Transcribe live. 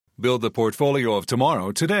Build the portfolio of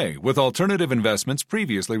tomorrow today with alternative investments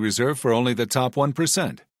previously reserved for only the top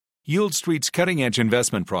 1%. Yield Street's cutting-edge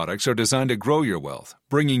investment products are designed to grow your wealth,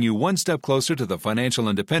 bringing you one step closer to the financial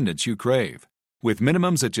independence you crave. With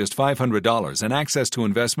minimums at just $500 and access to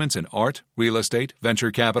investments in art, real estate,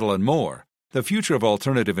 venture capital, and more, the future of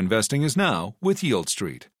alternative investing is now with Yield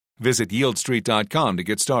Street. Visit yieldstreet.com to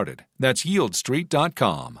get started. That's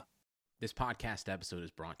yieldstreet.com. This podcast episode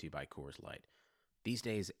is brought to you by Coors Light. These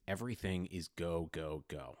days, everything is go, go,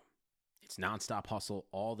 go. It's nonstop hustle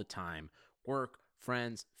all the time. Work,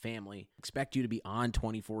 friends, family, expect you to be on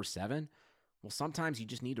 24/7? Well, sometimes you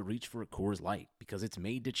just need to reach for a Coors Light because it's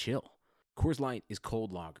made to chill. Coors Light is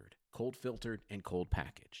cold lagered, cold filtered, and cold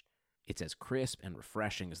packaged. It's as crisp and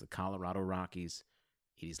refreshing as the Colorado Rockies.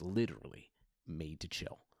 It is literally made to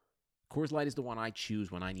chill. Coors Light is the one I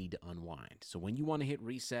choose when I need to unwind. So when you want to hit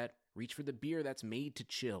reset, reach for the beer that's made to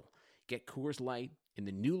chill. Get Coors Light in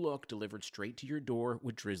the new look delivered straight to your door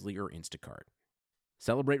with Drizzly or Instacart.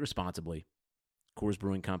 Celebrate responsibly. Coors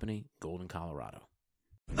Brewing Company, Golden, Colorado.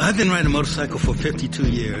 I've been riding a motorcycle for 52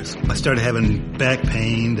 years. I started having back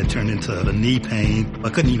pain that turned into a knee pain. I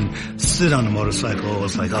couldn't even sit on the motorcycle. I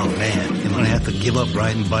was like, oh man, am I going to have to give up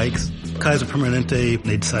riding bikes? Kaiser Permanente,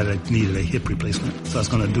 they decided I needed a hip replacement. So I was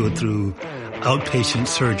going to do it through outpatient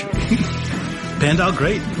surgery. Panned out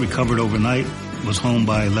great. Recovered overnight. Was home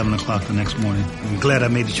by 11 o'clock the next morning. I'm glad I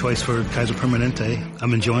made the choice for Kaiser Permanente.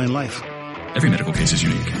 I'm enjoying life. Every medical case is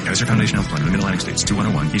unique. Kaiser Foundation Health Plan, Mid-Atlantic States,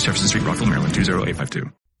 2101 East Jefferson Street, Rockville, Maryland,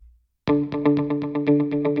 20852.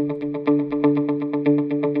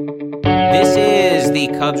 This is the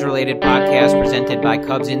Cubs-related podcast presented by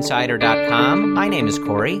CubsInsider.com. My name is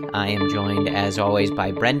Corey. I am joined, as always,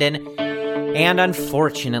 by Brendan. And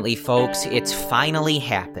unfortunately, folks, it's finally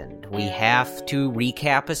happened. We have to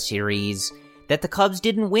recap a series that the Cubs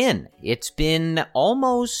didn't win. It's been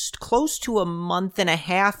almost close to a month and a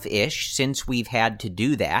half-ish since we've had to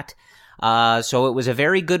do that. So it was a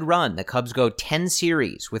very good run. The Cubs go 10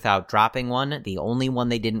 series without dropping one. The only one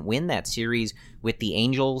they didn't win, that series with the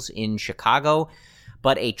Angels in Chicago.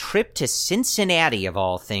 But a trip to Cincinnati, of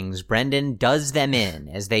all things, Brendan, does them in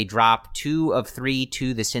as they drop 2 of 3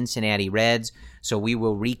 to the Cincinnati Reds. So we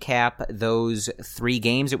will recap those 3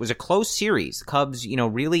 games. It was a close series. The Cubs,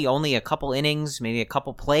 really only a couple innings, maybe a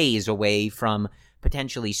couple plays away from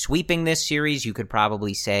potentially sweeping this series. You could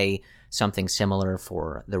probably say something similar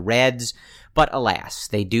for the Reds. But alas,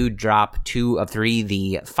 they do drop 2 of 3,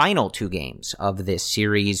 the final 2 games of this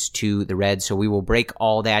series, to the Reds. So we will break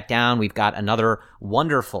all that down. We've got another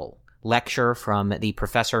wonderful lecture from the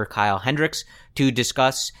Professor Kyle Hendricks to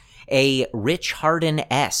discuss a Rich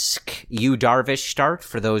Harden-esque Darvish start,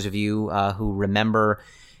 for those of you who remember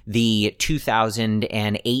the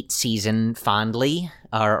 2008 season fondly,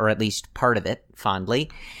 or at least part of it fondly.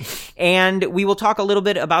 And we will talk a little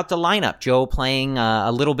bit about the lineup. Joe playing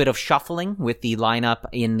a little bit of shuffling with the lineup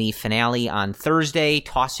in the finale on Thursday,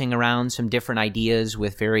 tossing around some different ideas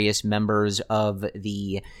with various members of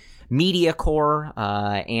the media corps,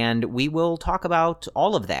 and we will talk about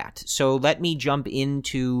all of that. So let me jump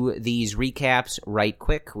into these recaps right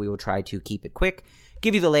quick. We will try to keep it quick,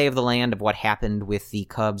 give you the lay of the land of what happened with the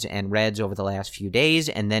Cubs and Reds over the last few days,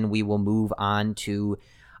 and then we will move on to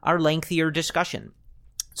our lengthier discussion.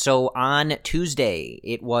 So on Tuesday,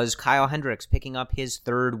 it was Kyle Hendricks picking up his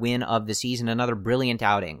 3rd win of the season. Another brilliant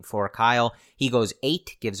outing for Kyle. He goes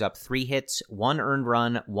 8, gives up 3 hits, 1 earned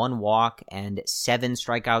run, 1 walk, and 7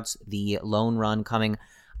 strikeouts. The lone run coming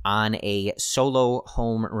on a solo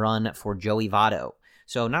home run for Joey Votto.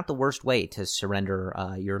 So not the worst way to surrender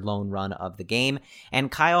your lone run of the game.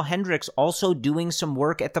 And Kyle Hendricks also doing some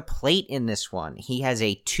work at the plate in this one. He has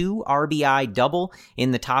a 2 RBI double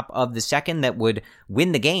in the top of the 2nd that would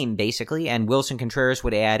win the game, basically. And Wilson Contreras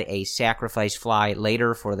would add a sacrifice fly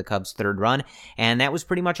later for the Cubs' 3rd run. And that was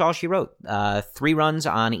pretty much all she wrote. 3 runs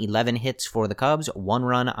on 11 hits for the Cubs, 1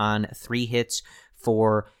 run on 3 hits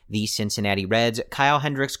for the Cincinnati Reds. Kyle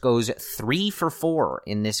Hendricks goes 3 for 4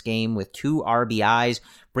 in this game with 2 RBIs,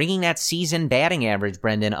 bringing that season batting average,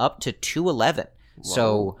 Brendan, up to 211. Whoa.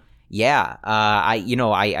 So, yeah,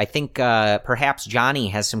 I think perhaps Johnny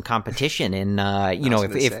has some competition in,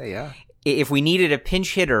 if we needed a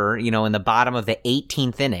pinch hitter, in the bottom of the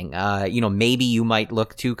 18th inning, maybe you might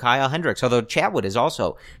look to Kyle Hendricks, although Chatwood has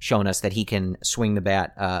also shown us that he can swing the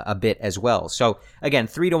bat a bit as well. So again,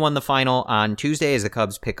 3-1 the final on Tuesday as the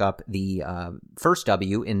Cubs pick up the first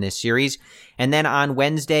W in this series. And then on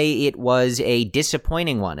Wednesday, it was a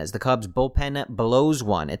disappointing one as the Cubs bullpen blows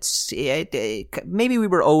one. Maybe we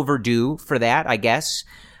were overdue for that, I guess.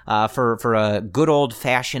 for a good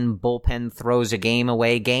old-fashioned bullpen throws a game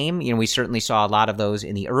away game. We certainly saw a lot of those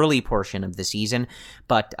in the early portion of the season,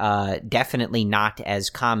 but definitely not as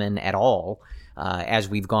common at all as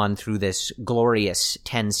we've gone through this glorious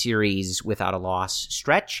 10 series without a loss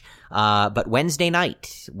stretch. But Wednesday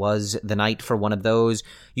night was the night for one of those.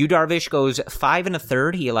 Darvish goes 5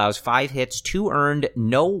 1/3. He allows 5 hits, 2 earned,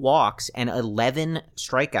 no walks, and 11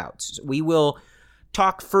 strikeouts. We will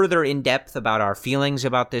talk further in depth about our feelings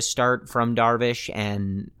about this start from Darvish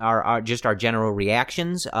and our general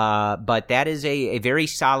reactions. But that is a very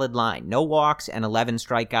solid line. No walks and 11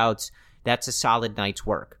 strikeouts. That's a solid night's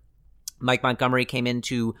work. Mike Montgomery came in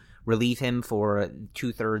to relieve him for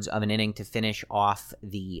 2/3 of an inning to finish off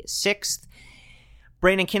the 6th.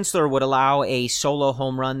 Brandon Kintzler would allow a solo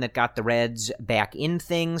home run that got the Reds back in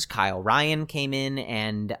things. Kyle Ryan came in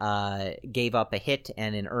and gave up a hit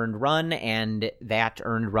and an earned run, and that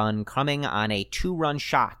earned run coming on a 2-run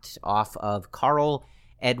shot off of Carl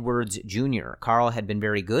Edwards Jr. Carl had been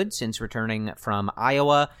very good since returning from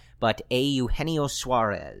Iowa, but Eugenio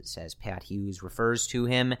Suarez, as Pat Hughes refers to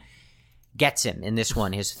him, gets him in this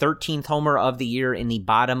one. His 13th homer of the year in the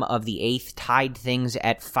bottom of the 8th tied things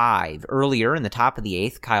at 5. Earlier in the top of the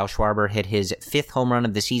 8th, Kyle Schwarber hit his 5th home run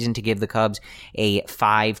of the season to give the Cubs a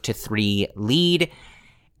 5-3 lead.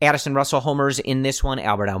 Addison Russell homers in this one.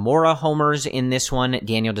 Albert Almora homers in this one.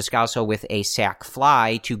 Daniel Descalso with a sac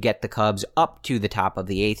fly to get the Cubs up to the top of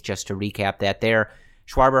the 8th. Just to recap that there.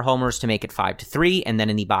 Schwarber homers to make it 5-3, and then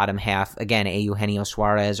in the bottom half, again, Eugenio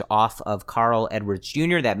Suarez off of Carl Edwards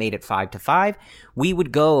Jr. That made it 5-5. We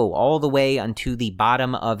would go all the way unto the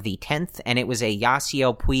bottom of the 10th, and it was a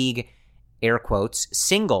Yasiel Puig, air quotes,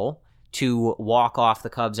 single to walk off the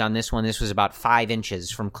Cubs on this one. This was about 5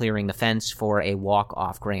 inches from clearing the fence for a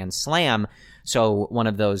walk-off grand slam. So one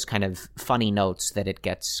of those kind of funny notes that it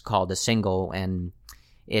gets called a single, and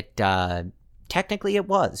it technically it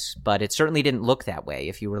was, but it certainly didn't look that way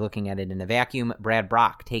if you were looking at it in a vacuum. Brad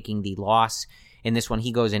Brock taking the loss in this one.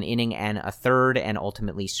 He goes an inning and a third and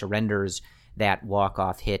ultimately surrenders that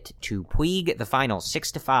walk-off hit to Puig. The final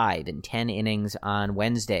 6-5 in 10 innings on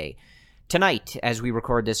Wednesday. Tonight, as we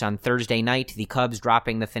record this on Thursday night, the Cubs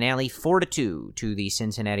dropping the finale 4-2 to the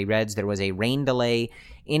Cincinnati Reds. There was a rain delay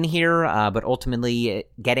in here, but ultimately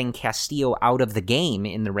getting Castillo out of the game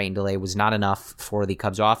in the rain delay was not enough for the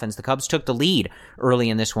Cubs offense. The Cubs took the lead early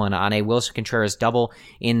in this one on a Wilson Contreras double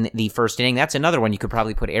in the first inning. That's another one you could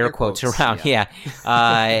probably put air quotes around. Yeah.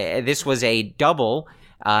 This was a double.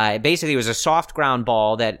 Basically, it was a soft ground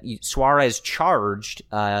ball that Suarez charged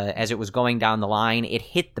as it was going down the line. It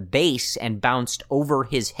hit the base and bounced over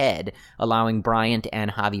his head, allowing Bryant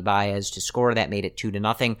and Javi Baez to score. That made it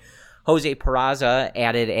 2-0. Jose Peraza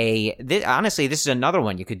added honestly, this is another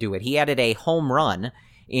one you could do it. He added a home run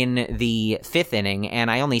in the 5th inning, and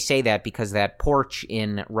I only say that because that porch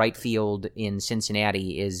in right field in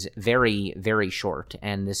Cincinnati is very, very short,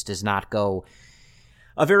 and this does not go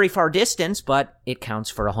a very far distance, but it counts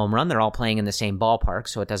for a home run. They're all playing in the same ballpark,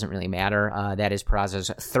 so it doesn't really matter. That is Peraza's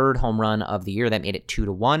 3rd home run of the year. That made it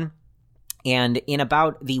 2-1. And in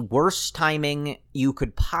about the worst timing you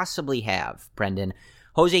could possibly have, Brendan,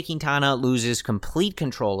 Jose Quintana loses complete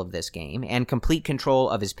control of this game and complete control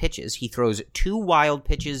of his pitches. He throws 2 wild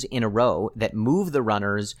pitches in a row that move the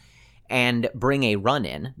runners and bring a run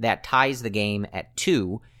in that ties the game at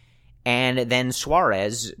 2. And then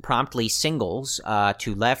Suarez promptly singles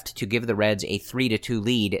to left to give the Reds a 3-2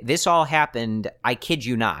 lead. This all happened, I kid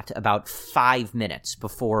you not, about 5 minutes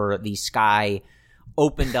before the sky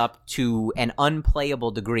opened up to an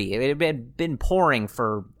unplayable degree. It had been pouring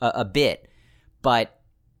for a bit, but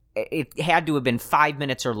it had to have been 5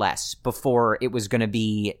 minutes or less before it was going to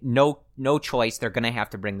be no choice. They're going to have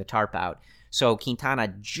to bring the tarp out. So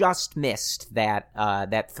Quintana just missed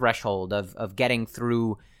that threshold of getting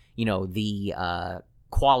through, the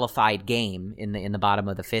qualified game in the bottom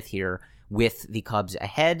of the 5th here with the Cubs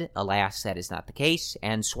ahead. Alas, that is not the case.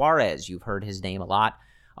 And Suarez, you've heard his name a lot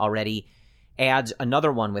already, adds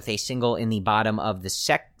another one with a single in the bottom of the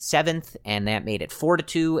 7th, and that made it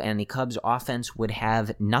 4-2, and the Cubs offense would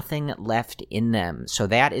have nothing left in them. So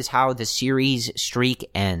that is how the series streak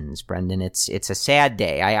ends, Brendan. It's a sad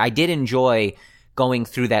day. I did enjoy going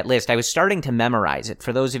through that list. I was starting to memorize it.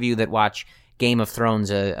 For those of you that watch Game of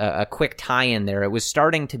Thrones, a quick tie-in there, it was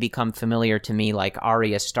starting to become familiar to me like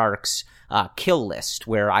Arya Stark's kill list,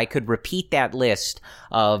 where I could repeat that list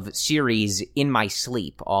of series in my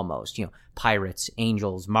sleep almost, Pirates,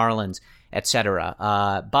 Angels, Marlins, etc.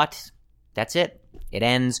 But that's it. It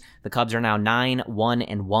ends. The Cubs are now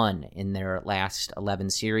 9-1-1 in their last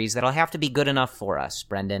 11 series. That'll have to be good enough for us,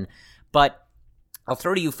 Brendan. But I'll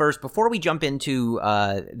throw to you first. Before we jump into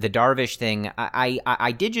the Darvish thing,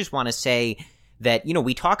 I did just want to say that,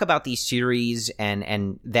 we talk about these series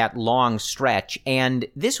and that long stretch, and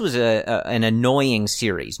this was an annoying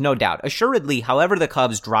series, no doubt. Assuredly, however the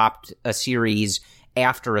Cubs dropped a series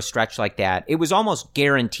after a stretch like that, it was almost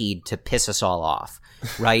guaranteed to piss us all off,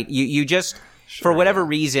 right? You just... For whatever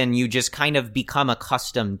reason, you just kind of become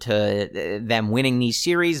accustomed to them winning these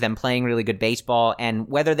series, them playing really good baseball, and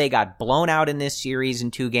whether they got blown out in this series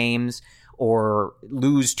in 2 games or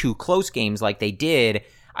lose 2 close games like they did,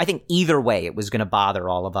 I think either way it was going to bother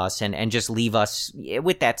all of us and just leave us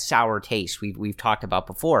with that sour taste we've talked about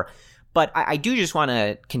before. But I do just want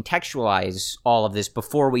to contextualize all of this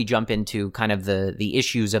before we jump into kind of the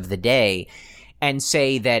issues of the day and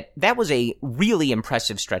say that was a really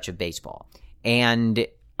impressive stretch of baseball. And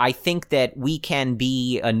I think that we can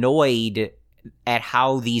be annoyed at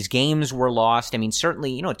how these games were lost. I mean,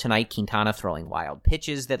 certainly, tonight Quintana throwing wild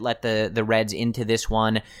pitches that let the Reds into this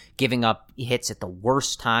one, giving up hits at the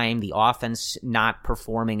worst time, the offense not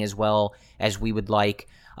performing as well as we would like.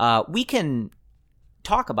 We can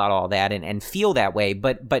talk about all that and feel that way,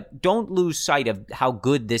 but don't lose sight of how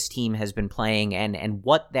good this team has been playing and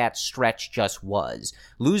what that stretch just was.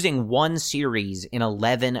 Losing 1 series in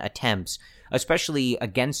 11 attempts, especially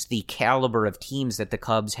against the caliber of teams that the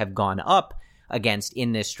Cubs have gone up against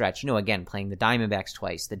in this stretch. Again, playing the Diamondbacks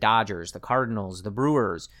twice, the Dodgers, the Cardinals, the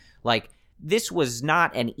Brewers. This was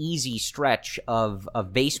not an easy stretch of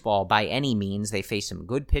baseball by any means. They faced some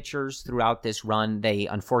good pitchers throughout this run. They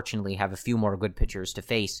unfortunately have a few more good pitchers to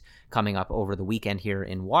face coming up over the weekend here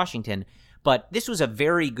in Washington. But this was a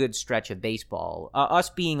very good stretch of baseball. Us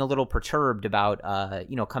being a little perturbed about,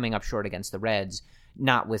 coming up short against the Reds,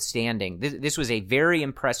 notwithstanding. This was a very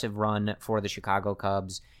impressive run for the Chicago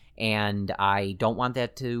Cubs, and I don't want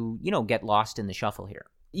that to, get lost in the shuffle here.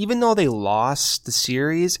 Even though they lost the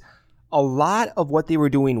series, a lot of what they were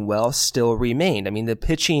doing well still remained. I mean, the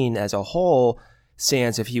pitching as a whole,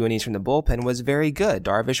 sans a few innings from the bullpen, was very good.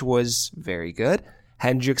 Darvish was very good.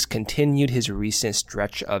 Hendricks continued his recent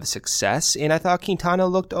stretch of success, and I thought Quintana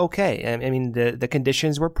looked okay. I mean, the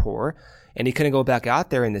conditions were poor, and he couldn't go back out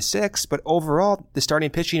there in the 6th, but overall, the starting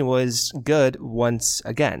pitching was good once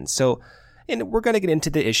again. So, and we're going to get into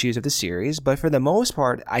the issues of the series, but for the most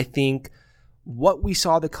part, I think what we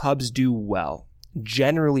saw the Cubs do well,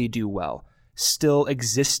 generally do well, still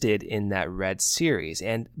existed in that Reds series.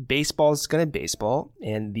 And baseball is going to baseball,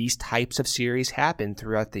 and these types of series happen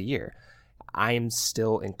throughout the year. I am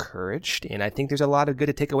still encouraged, and I think there's a lot of good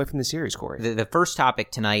to take away from the series, Corey. The first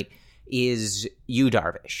topic tonight is Yu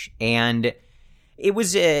Darvish. And it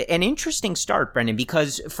was an interesting start, Brendan,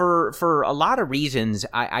 because for a lot of reasons,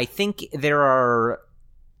 I think there's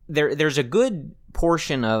a good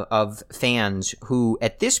portion of fans who,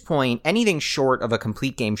 at this point, anything short of a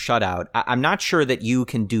complete game shutout, I'm not sure that you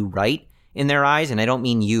can do right in their eyes. And I don't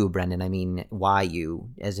mean you, Brendan. I mean YU,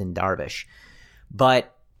 as in Darvish.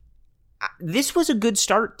 But this was a good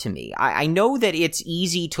start to me. I know that it's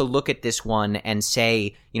easy to look at this one and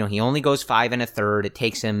say, he only goes 5 1/3. It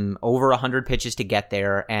takes him over 100 pitches to get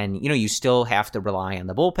there. And, you still have to rely on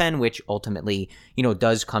the bullpen, which ultimately,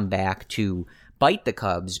 does come back to bite the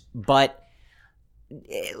Cubs. But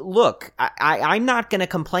look, I'm not going to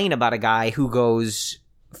complain about a guy who goes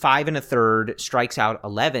 5 1/3, strikes out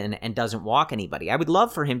 11, and doesn't walk anybody. I would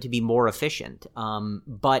love for him to be more efficient.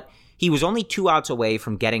 But he was only 2 outs away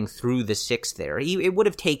from getting through the 6th there. It would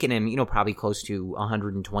have taken him, probably close to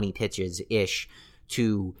 120 pitches-ish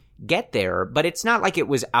to get there, but it's not like it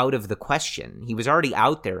was out of the question. He was already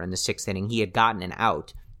out there in the 6th inning. He had gotten an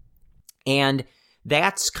out. And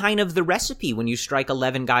that's kind of the recipe when you strike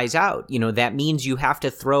 11 guys out. That means you have to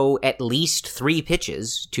throw at least 3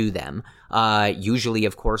 pitches to them, usually,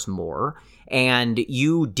 of course, more. And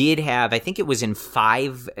you did have, I think it was in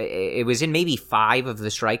maybe 5 of the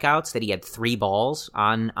strikeouts that he had 3 balls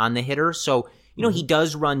on the hitter. So, he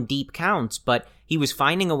does run deep counts, but he was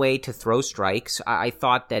finding a way to throw strikes. I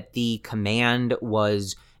thought that the command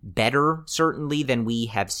was better, certainly, than we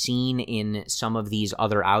have seen in some of these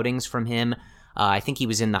other outings from him. I think he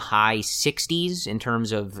was in the high 60s in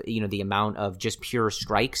terms of, the amount of just pure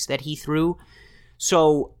strikes that he threw.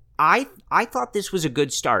 So I thought this was a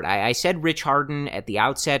good start. I said Rich Harden at the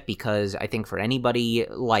outset because I think for anybody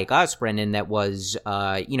like us, Brendan, that was,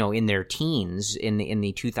 in their teens in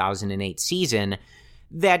the 2008 season,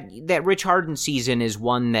 that Rich Harden season is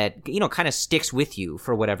one that, kind of sticks with you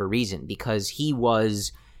for whatever reason because he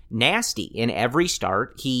was nasty in every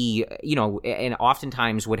start. He, and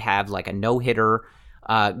oftentimes would have like a no-hitter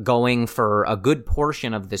going for a good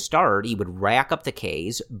portion of the start. He would rack up the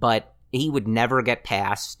Ks, but he would never get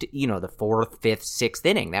past, the 4th, 5th, 6th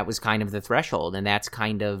inning. That was kind of the threshold, and that's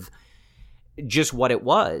kind of just what it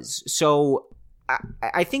was. So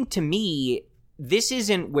I think, to me, this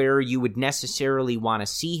isn't where you would necessarily want to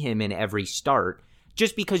see him in every start,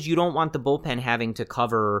 just because you don't want the bullpen having to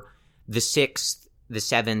cover the 6th, the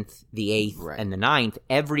 7th, the 8th, and the 9th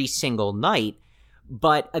every single night.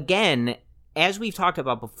 But again, as we've talked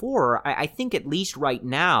about before, I think at least right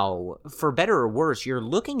now, for better or worse, you're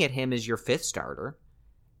looking at him as your 5th starter,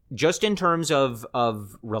 just in terms of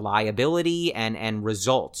reliability and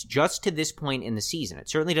results, just to this point in the season. It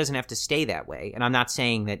certainly doesn't have to stay that way, and I'm not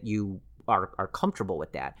saying that you are comfortable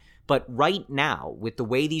with that. But right now, with the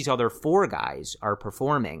way these other 4 guys are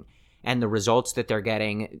performing and the results that they're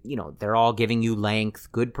getting, they're all giving you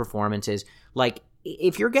length, good performances. Like,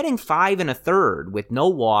 if you're getting 5 1/3 with no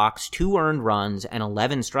walks, 2 earned runs, and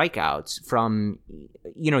 11 strikeouts from,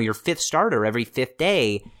 your 5th starter every 5th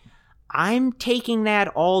day, I'm taking that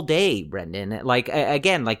all day, Brendan. Like,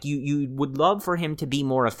 again, like you would love for him to be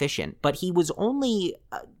more efficient, but he was only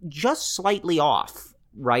just slightly off,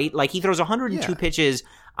 right? Like, he throws 102 pitches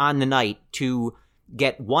on the night to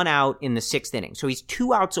get 1 out in the 6th inning. So he's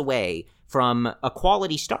 2 outs away from a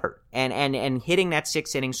quality start and hitting that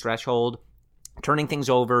 6th inning threshold, turning things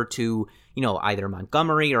over to, either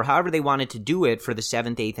Montgomery or however they wanted to do it for the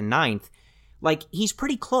 7th, 8th, and 9th. Like, he's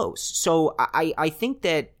pretty close. So I think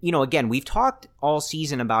that, again, we've talked all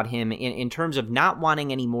season about him in terms of not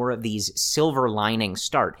wanting any more of these silver lining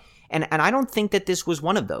start. And I don't think that this was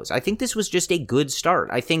one of those. I think this was just a good start.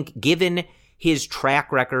 I think given his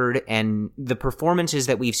track record and the performances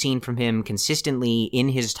that we've seen from him consistently in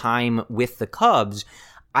his time with the Cubs,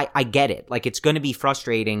 I get it. Like, it's going to be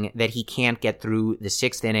frustrating that he can't get through the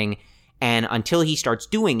 6th inning. And until he starts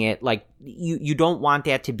doing it, like, you don't want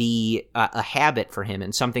that to be a habit for him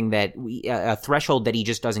and something that a threshold that he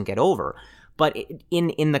just doesn't get over. But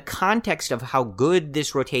in the context of how good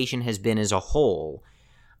this rotation has been as a whole,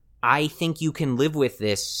 I think you can live with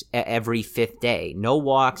this every 5th day. No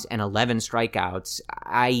walks and 11 strikeouts.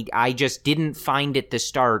 I just didn't find it the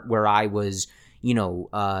start where I was,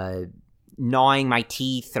 gnawing my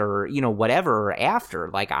teeth or, whatever after.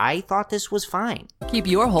 Like, I thought this was fine. Keep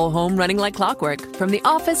your whole home running like clockwork, from the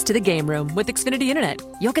office to the game room with Xfinity Internet.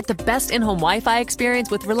 You'll get the best in-home Wi-Fi experience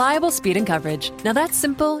with reliable speed and coverage. Now that's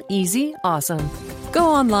simple, easy, awesome. Go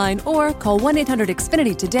online or call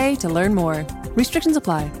 1-800-XFINITY today to learn more. Restrictions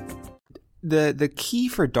apply. The key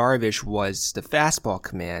for Darvish was the fastball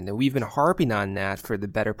command, and we've been harping on that for the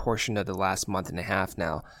better portion of the last month and a half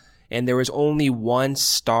now. And there was only one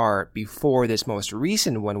start before this most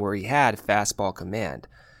recent one where he had fastball command.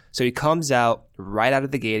 So he comes out right out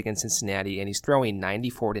of the gate against Cincinnati, and he's throwing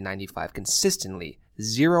 94 to 95 consistently.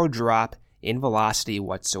 0 drop in velocity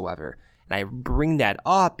whatsoever. And I bring that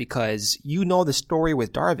up because you know the story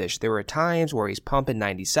with Darvish. There were times where he's pumping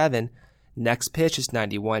 97, next pitch is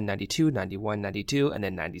 91, 92, 91, 92, and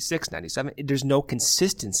then 96, 97. There's no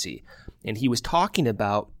consistency. And he was talking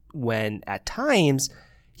about when at times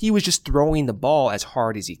he was just throwing the ball as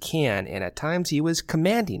hard as he can, and at times he was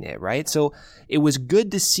commanding it, right? So it was good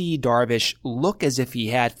to see Darvish look as if he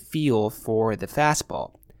had feel for the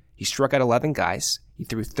fastball. He struck out 11 guys. He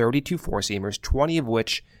threw 32 four-seamers, 20 of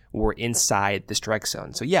which were inside the strike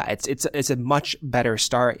zone. So yeah, it's a much better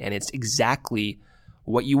start, and it's exactly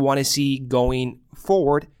what you want to see going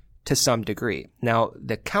forward to some degree. Now,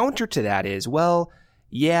 the counter to that is, well,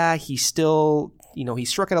 yeah, he still, he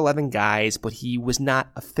struck at 11 guys, but he was not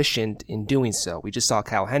efficient in doing so. We just saw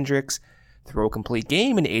Kyle Hendricks throw a complete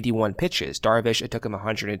game in 81 pitches. Darvish, it took him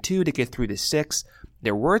 102 to get through the 6.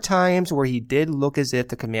 There were times where he did look as if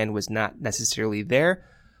the command was not necessarily there,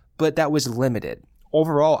 but that was limited.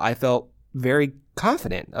 Overall, I felt very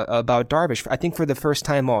confident about Darvish, I think for the first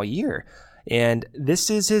time all year. And this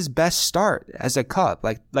is his best start as a Cub.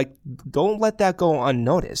 Like, don't let that go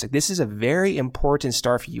unnoticed. Like, this is a very important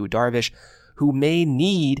start for you, Darvish, who may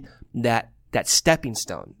need that stepping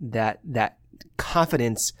stone, that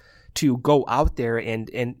confidence to go out there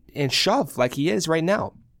and shove like he is right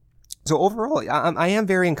now. So overall, I am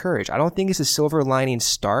very encouraged. I don't think it's a silver lining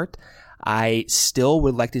start. I still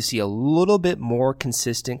would like to see a little bit more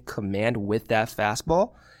consistent command with that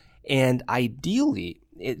fastball. And ideally,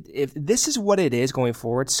 if this is what it is going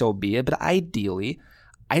forward, so be it. But ideally,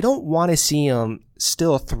 I don't want to see him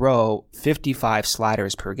still throw 55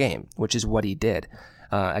 sliders per game, which is what he did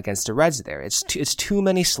against the Reds there. It's too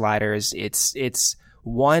many sliders. It's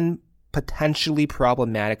one, potentially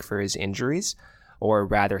problematic for his injuries, or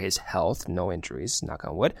rather his health. No injuries, knock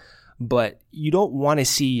on wood. but you don't want to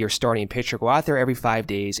see your starting pitcher go out there every 5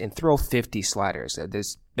 days and throw 50 sliders.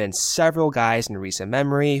 There's been several guys in recent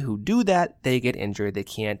memory who do that. They get injured. They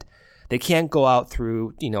can't go out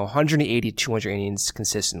through, 180, 200 innings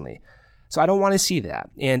consistently. So I don't want to see that.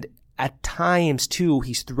 And at times, too,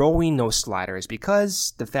 he's throwing those sliders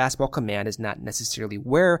because the fastball command is not necessarily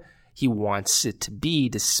where he wants it to be,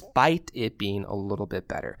 despite it being a little bit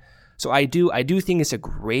better. So I do think it's a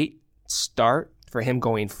great start for him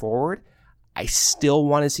going forward. I still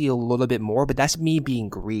want to see a little bit more, but that's me being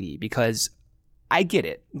greedy because I get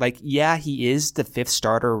it. Like, yeah, he is the 5th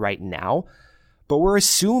starter right now, but we're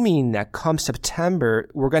assuming that come September,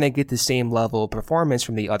 we're going to get the same level of performance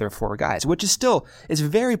from the other 4 guys, which is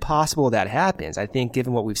very possible that happens. I think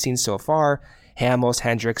given what we've seen so far, Hamels,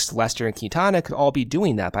 Hendricks, Lester, and Quintana could all be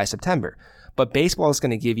doing that by September. But baseball is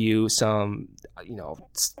going to give you some,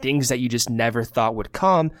 things that you just never thought would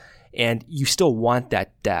come, and you still want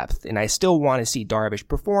that depth. And I still want to see Darvish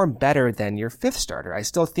perform better than your 5th starter. I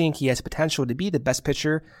still think he has potential to be the best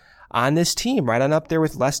pitcher on this team, right on up there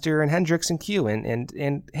with Lester and Hendricks and Q and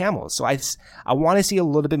Hamels. So I want to see a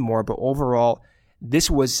little bit more, but overall, this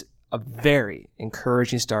was a very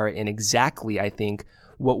encouraging start and exactly, I think,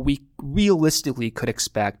 what we realistically could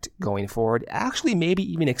expect going forward, actually maybe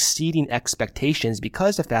even exceeding expectations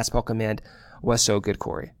because the fastball command was so good,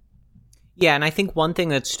 Corey. Yeah, and I think one thing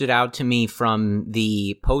that stood out to me from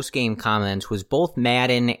the post-game comments was both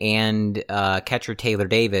Maddon and catcher Taylor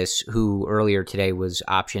Davis, who earlier today was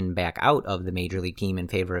optioned back out of the Major League team in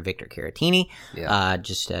favor of Victor Caratini. Yeah.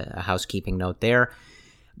 Just a housekeeping note there.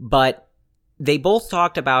 But they both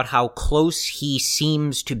talked about how close he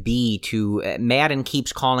seems to be to, Maddon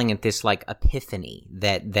keeps calling it this like epiphany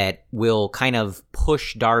that will kind of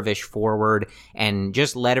push Darvish forward and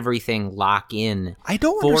just let everything lock in. I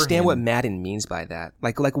don't understand what Maddon means by that.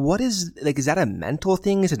 Like what is that a mental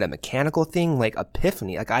thing? Is it a mechanical thing? Like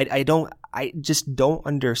epiphany? Like I just don't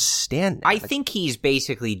understand that. I think he's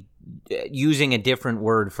basically using a different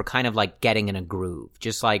word for kind of like getting in a groove,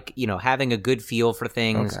 just like, having a good feel for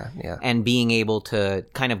things and being able to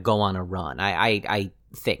kind of go on a run. I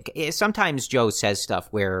think sometimes Joe says stuff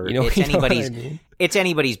where it's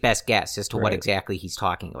anybody's best guess as to what exactly he's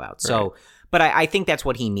talking about. So, but I think that's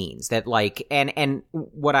what he means, that like, and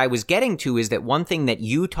what I was getting to is that one thing that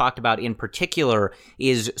you talked about in particular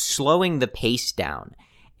is slowing the pace down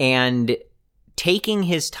and taking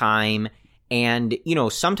his time. And,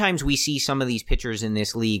 sometimes we see some of these pitchers in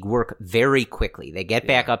this league work very quickly. They get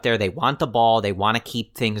back up there. They want the ball. They want to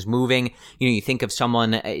keep things moving. You think of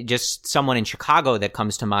someone in Chicago that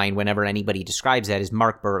comes to mind whenever anybody describes that is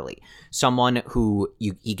Mark Burley. Someone who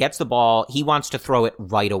he gets the ball. He wants to throw it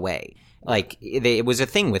right away. Like it was a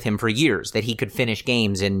thing with him for years that he could finish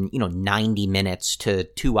games in, 90 minutes to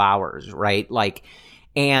 2 hours, right?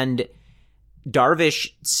 And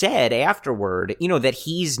Darvish said afterward, that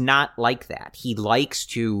he's not like that. He likes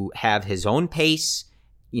to have his own pace,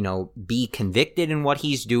 be convicted in what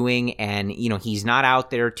he's doing. And, he's not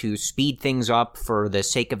out there to speed things up for the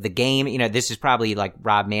sake of the game. This is probably like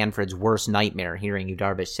Rob Manfred's worst nightmare, hearing you,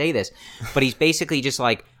 Darvish, say this. But he's basically just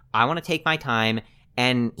like, I want to take my time.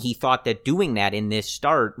 And he thought that doing that in this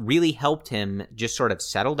start really helped him just sort of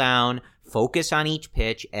settle down, focus on each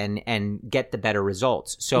pitch, and get the better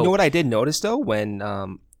results. So, you know what I did notice though, when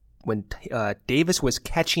Davis was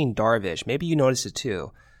catching Darvish, maybe you noticed it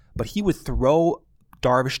too, but he would throw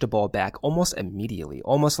Darvish the ball back almost immediately,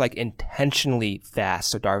 almost like intentionally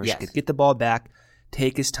fast, so Darvish could get the ball back,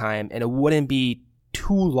 take his time, and it wouldn't be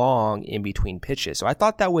too long in between pitches. So I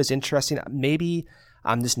thought that was interesting. Maybe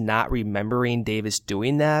I'm just not remembering Davis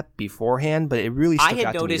doing that beforehand, but it really stuck out to me this time.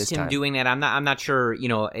 I had noticed him doing that. I'm not sure,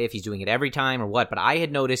 if he's doing it every time or what, but I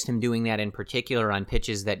had noticed him doing that in particular on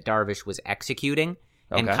pitches that Darvish was executing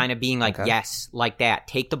and kind of being like, yes, like that,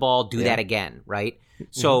 take the ball, do that again, right?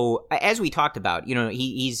 So as we talked about,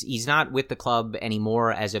 he's not with the club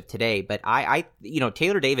anymore as of today, but I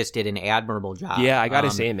Taylor Davis did an admirable job. Yeah, I gotta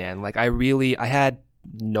say, man, like I had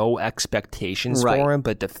no expectations for him,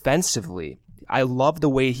 but defensively, I love the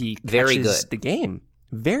way he catches the game.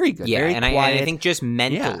 Very good. Yeah, very and quiet. I think just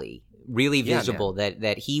mentally, really visible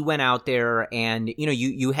that he went out there, and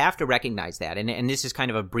you have to recognize that. And this is kind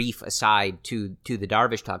of a brief aside to the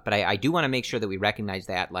Darvish talk, but I do want to make sure that we recognize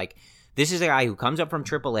that. Like, this is a guy who comes up from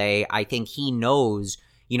AAA. I think he knows,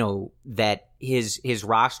 that his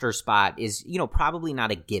roster spot is, probably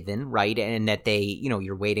not a given, right? And that they,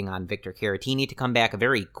 you're waiting on Victor Caratini to come back, a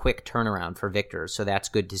very quick turnaround for Victor. So that's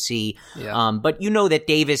good to see. Yeah. But that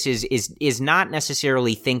Davis is not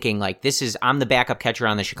necessarily thinking like, I'm the backup catcher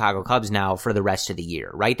on the Chicago Cubs now for the rest of the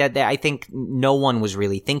year, right? That I think no one was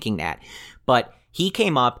really thinking that, but he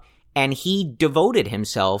came up And he devoted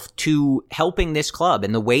himself to helping this club.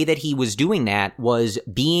 And the way that he was doing that was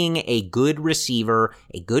being a good receiver,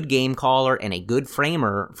 a good game caller, and a good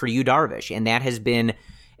framer for Yu Darvish. And that has been,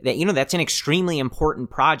 that's an extremely important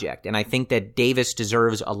project. And I think that Davis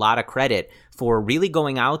deserves a lot of credit for really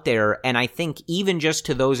going out there. And I think even just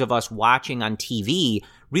to those of us watching on TV,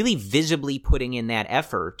 really visibly putting in that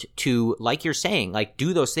effort to, like you're saying, like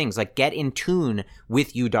do those things, like get in tune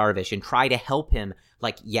with Yu Darvish and try to help him.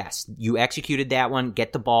 Like, yes, you executed that one,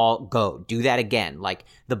 get the ball, go, do that again. Like,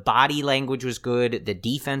 the body language was good, the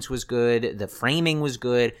defense was good, the framing was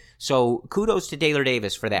good. So kudos to Taylor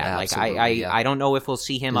Davis for that. Absolutely, I don't know if we'll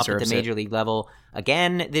see him up at the major league level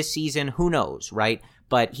again this season. Who knows, right?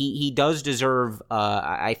 But he does deserve,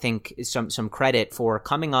 I think, some credit for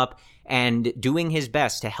coming up and doing his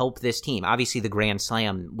best to help this team. Obviously, the Grand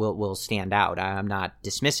Slam will stand out. I'm not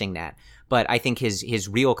dismissing that. But I think his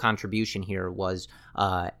real contribution here was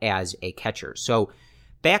as a catcher. So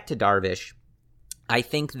back to Darvish, I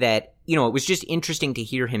think that, it was just interesting to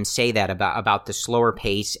hear him say that about the slower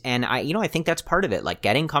pace. And I think that's part of it, like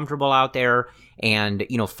getting comfortable out there and,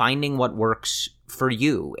 finding what works for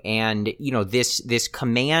you. And, this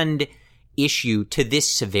command issue to this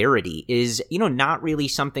severity is, not really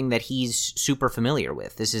something that he's super familiar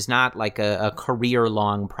with. This is not like a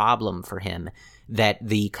career-long problem for him, that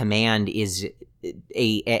the command is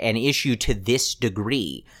an issue to this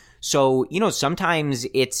degree. So, sometimes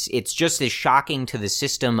it's just as shocking to the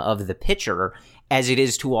system of the pitcher as it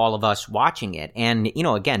is to all of us watching it. And,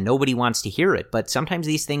 again, nobody wants to hear it, but sometimes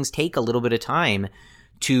these things take a little bit of time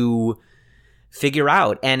to figure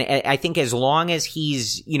out. And I think as long as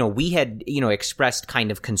he's, we had, expressed kind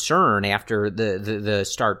of concern after the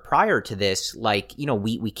start prior to this, like,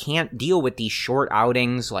 we can't deal with these short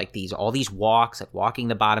outings, like all these walks, like walking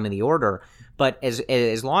the bottom of the order. But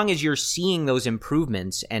as long as you're seeing those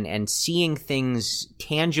improvements and seeing things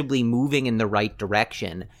tangibly moving in the right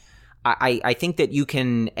direction, I think that you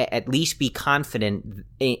can at least be confident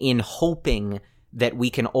in hoping that we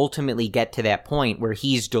can ultimately get to that point where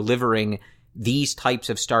he's delivering these types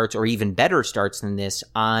of starts or even better starts than this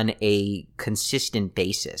on a consistent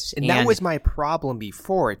basis. And that was my problem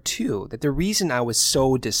before too, that the reason I was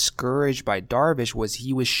so discouraged by Darvish was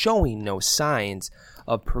he was showing no signs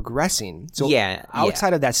of progressing. So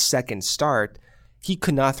outside of that second start, he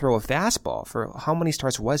could not throw a fastball for how many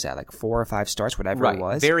starts was that? Like 4 or 5 starts, whatever it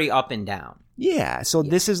was. Very up and down. Yeah. So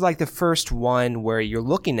this is like the first one where you're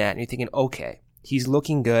looking at and you're thinking, okay, he's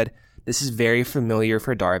looking good. This is very familiar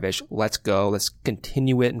for Darvish. Let's go. Let's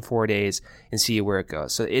continue it in 4 days and see where it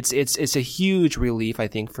goes. So it's a huge relief, I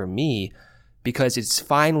think, for me, because it's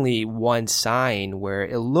finally one sign where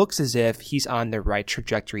it looks as if he's on the right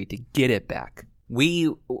trajectory to get it back.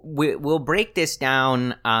 We'll break this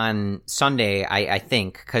down on Sunday, I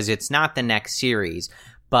think, because it's not the next series.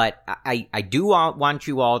 But I do want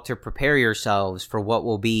you all to prepare yourselves for what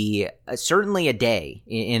will be certainly a day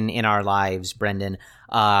in our lives, Brendan,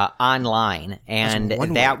 online. And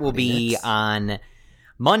that will be on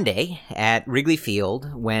Monday at Wrigley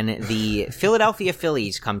Field when the Philadelphia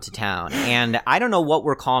Phillies come to town. And I don't know what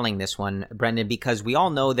we're calling this one, Brendan, because we all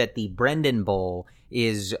know that the Brendan Bowl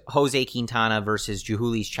is Jose Quintana versus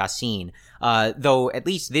Jhoulys Chacín. Though at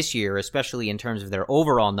least this year, especially in terms of their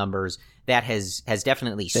overall numbers, that has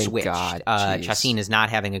definitely switched. Chacín is not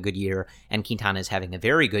having a good year, and Quintana is having a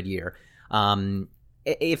very good year.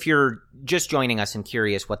 If you're just joining us and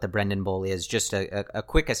curious what the Brendan Bowl is, just a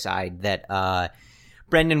quick aside that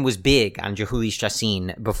Brendan was big on Jhoulys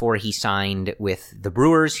Chacín before he signed with the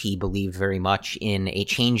Brewers. He believed very much in a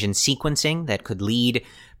change in sequencing that could lead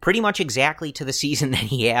pretty much exactly to the season that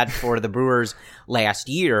he had for the Brewers last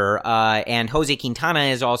year. And Jose Quintana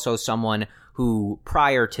is also someone who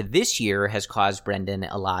prior to this year has caused Brendan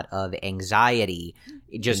a lot of anxiety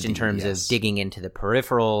just in terms of digging into the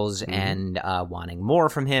peripherals and wanting more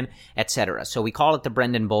from him, etc. So we call it the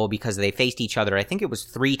Brendan Bowl because they faced each other, I think it was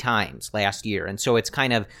 3 times last year. And so it's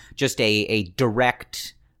kind of just a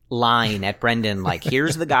direct line at Brendan, like,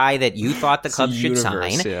 here's the guy that you thought the Cubs should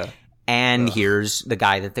sign. Yeah. And here's the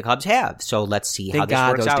guy that the Cubs have. So let's see how this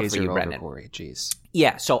works out for you, Brendan. Jeez.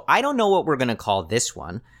 Yeah, so I don't know what we're going to call this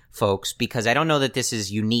one, folks, because I don't know that this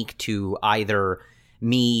is unique to either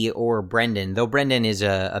me or Brendan, though Brendan is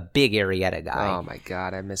a big Arrieta guy. Oh my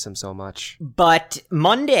God, I miss him so much. But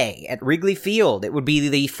Monday at Wrigley Field, it would be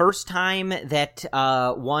the first time that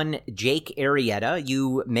one Jake Arrieta,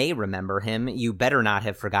 you may remember him, you better not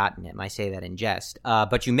have forgotten him, I say that in jest,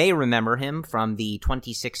 but you may remember him from the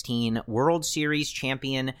 2016 World Series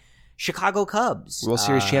championship Chicago Cubs. World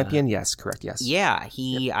Series champion? Yes, correct, yes. Yeah,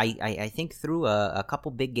 I think threw a couple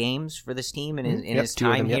big games for this team in his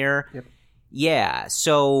time here. Yep. Yeah,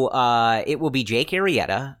 so it will be Jake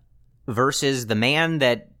Arrieta versus the man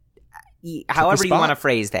that, however you want to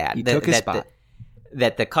phrase that, He took his spot.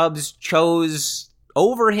 That the Cubs chose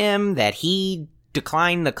over him, that he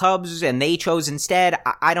declined the Cubs and they chose instead.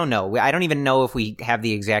 I don't know. I don't even know if we have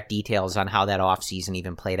the exact details on how that offseason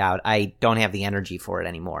even played out. I don't have the energy for it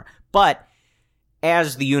anymore. But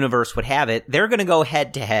as the universe would have it, they're going to go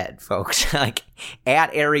head to head, folks. Like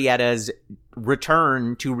at Arrieta's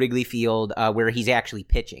return to Wrigley Field, where he's actually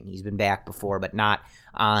pitching. He's been back before, but not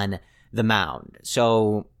on the mound.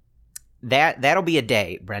 So that'll be a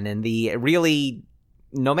day, Brendan.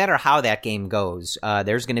 No matter how that game goes,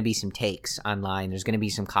 there's going to be some takes online. There's going to be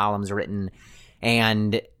some columns written,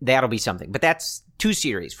 and that'll be something. But that's 2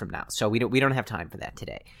 series from now, so we don't have time for that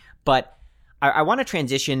today. But I want to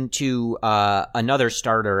transition to another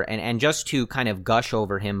starter and just to kind of gush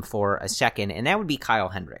over him for a second, and that would be Kyle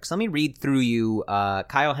Hendricks. Let me read through you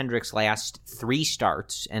Kyle Hendricks' last 3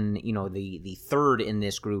 starts, and the third in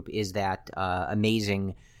this group is that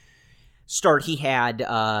amazing start he had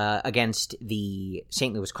against the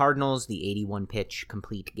St. Louis Cardinals, the 81-pitch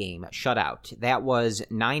complete game shutout. That was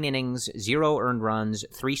 9 innings, 0 earned runs,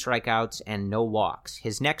 3 strikeouts, and no walks.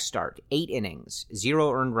 His next start, 8 innings, 0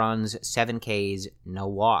 earned runs, 7 Ks, no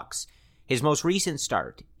walks. His most recent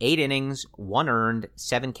start, 8 innings, 1 earned,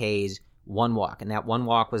 7 Ks, 1 walk. And that 1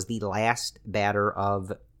 walk was the last batter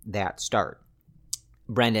of that start.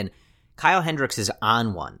 Brendan, Kyle Hendricks is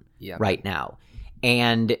on one right now.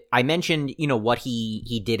 And I mentioned, what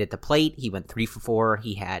he did at the plate. He went 3 for 4.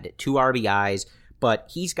 He had 2 RBIs, but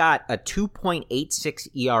he's got a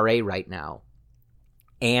 2.86 ERA right now.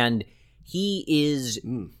 And he is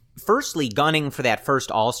firstly gunning for that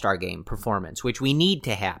first All-Star game performance, which we need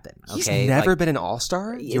to happen. Okay? He's never been an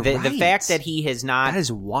All-Star? The fact that he has not that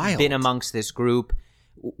is wild. Been amongst this group,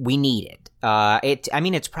 we need it.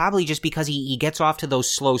 It's probably just because he gets off to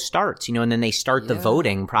those slow starts, and then they start the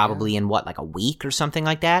voting probably in like a week or something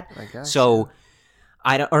like that. I guess, so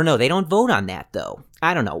they don't vote on that though.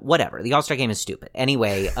 I don't know. Whatever. The All-Star game is stupid.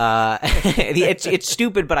 Anyway, it's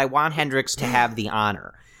stupid, but I want Hendricks to have the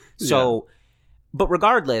honor. So, but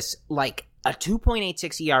regardless, like a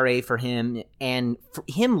 2.86 ERA for him, and for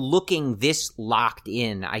him looking this locked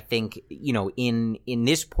in, I think, in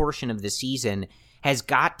this portion of the season has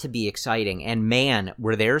got to be exciting. And man,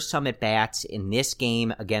 were there some at-bats in this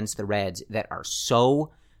game against the Reds that are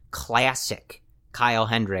so classic Kyle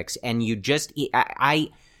Hendricks. And you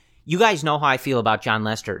guys know how I feel about John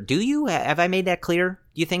Lester. Do you? Have I made that clear?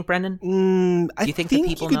 Do you think, Brendan? Do you think that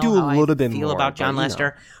people know how I feel about John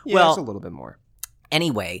Lester? Well, a little bit more.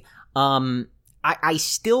 Anyway, I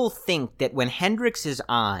still think that when Hendricks is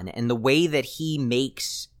on and the way that he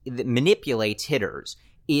manipulates hitters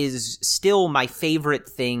is still my favorite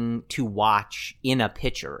thing to watch in a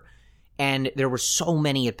pitcher. And there were so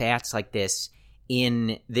many at-bats like this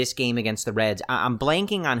in this game against the Reds. I'm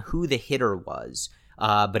blanking on who the hitter was,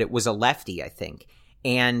 but it was a lefty, I think.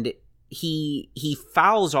 And he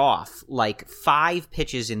fouls off like 5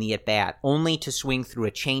 pitches in the at-bat only to swing through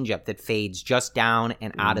a changeup that fades just down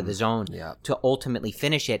and out of the zone to ultimately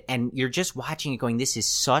finish it. And you're just watching it going, this is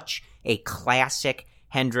such a classic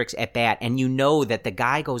Hendricks at bat, and that the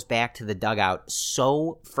guy goes back to the dugout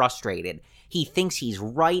so frustrated. He thinks he's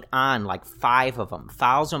right on like 5 of them,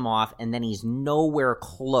 fouls them off, and then he's nowhere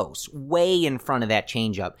close, way in front of that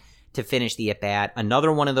changeup to finish the at bat.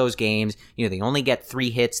 Another one of those games, they only get 3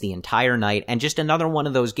 hits the entire night, and just another one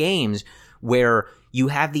of those games where you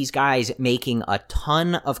have these guys making a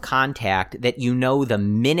ton of contact that the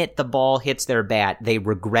minute the ball hits their bat, they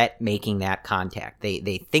regret making that contact.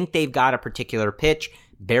 They think they've got a particular pitch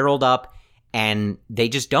barreled up, and they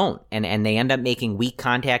just don't. And they end up making weak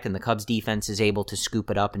contact, and the Cubs defense is able to scoop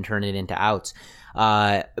it up and turn it into outs.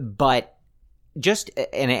 But just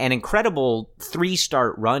an incredible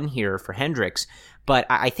 3-start run here for Hendricks. But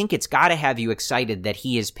I think it's got to have you excited that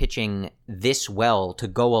he is pitching this well to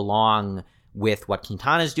go along with what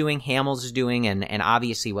Quintana's doing, Hamels is doing, and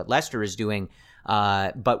obviously what Lester is doing.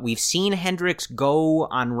 But we've seen Hendricks go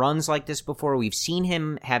on runs like this before. We've seen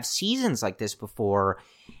him have seasons like this before.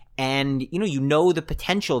 And, the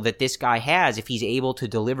potential that this guy has if he's able to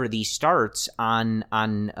deliver these starts on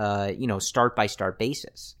start-by-start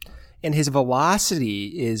basis. And his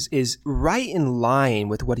velocity is right in line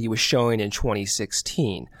with what he was showing in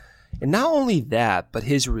 2016. And not only that, but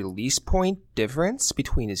his release point difference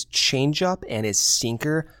between his changeup and his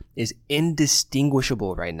sinker is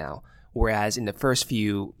indistinguishable right now. Whereas in the first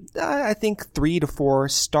few, I think 3 to 4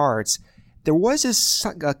 starts, there was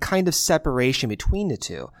a kind of separation between the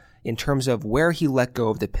two in terms of where he let go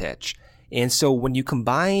of the pitch. And so when you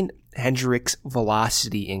combine Hendricks'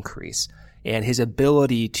 velocity increase and his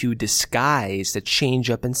ability to disguise the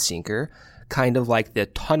changeup and sinker, kind of like the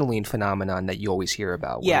tunneling phenomenon that you always hear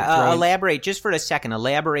about. Yeah, elaborate just for a second.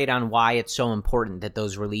 Elaborate on why it's so important that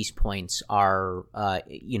those release points are,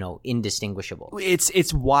 indistinguishable.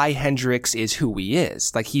 It's why Hendricks is who he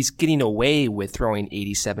is. Like, he's getting away with throwing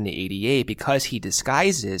 87 to 88 because he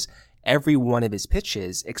disguises every one of his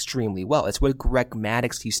pitches extremely well. It's what Greg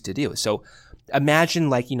Maddon used to do. So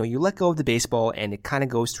imagine, you let go of the baseball and it kind of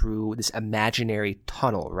goes through this imaginary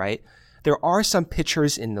tunnel, right? There are some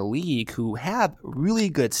pitchers in the league who have really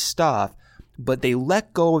good stuff, but they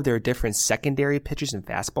let go of their different secondary pitches and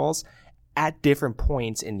fastballs at different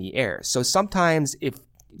points in the air. So sometimes if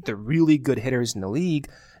the really good hitters in the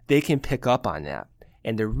league, they can pick up on that.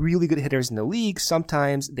 And the really good hitters in the league,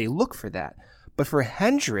 sometimes they look for that. But for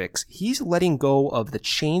Hendricks, he's letting go of the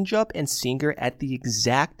changeup and sinker at the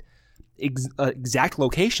exact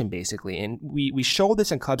location, basically. And we show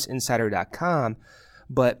this on CubsInsider.com,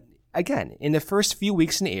 but again, in the first few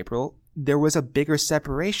weeks in April, there was a bigger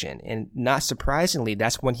separation. And not surprisingly,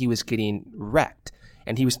 that's when he was getting wrecked.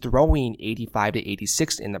 And he was throwing 85 to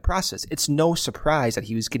 86 in the process. It's no surprise that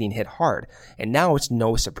he was getting hit hard. And now it's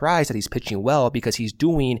no surprise that he's pitching well because he's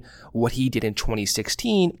doing what he did in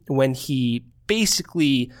 2016 when he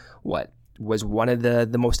basically, was one of the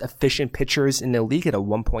most efficient pitchers in the league at a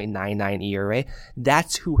 1.99 ERA.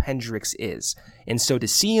 That's who Hendricks is. And so to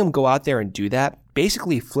see him go out there and do that,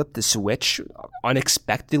 basically flip the switch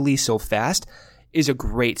unexpectedly so fast, is a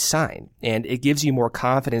great sign. And it gives you more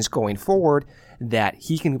confidence going forward that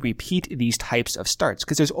he can repeat these types of starts.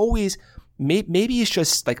 Because there's always, maybe it's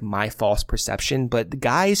just like my false perception, but the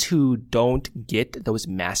guys who don't get those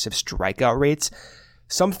massive strikeout rates,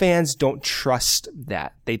 some fans don't trust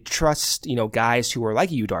that. They trust, guys who are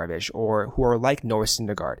like you, Darvish, or who are like Noah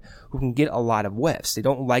Syndergaard, who can get a lot of whiffs. They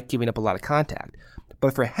don't like giving up a lot of contact.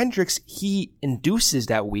 But for Hendricks, he induces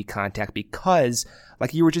that weak contact because,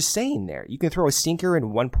 like you were just saying there, you can throw a sinker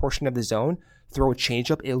in one portion of the zone, throw a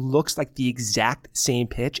changeup, it looks like the exact same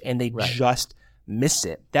pitch, and they just miss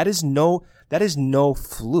it. That is no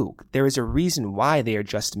fluke. There is a reason why they are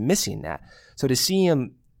just missing that. So to see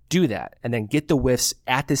him do that and then get the whiffs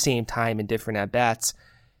at the same time in different at-bats,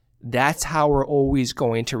 that's how we're always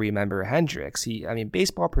going to remember Hendricks.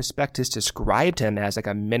 Baseball Prospectus described him as like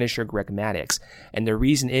a miniature Greg Maddon. And the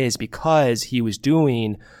reason is because he was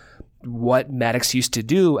doing what Maddon used to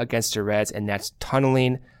do against the Reds, and that's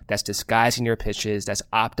tunneling, that's disguising your pitches, that's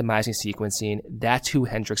optimizing sequencing. That's who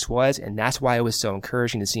Hendricks was, and that's why it was so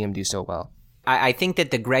encouraging to see him do so well. I think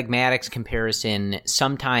that the Greg Maddon comparison,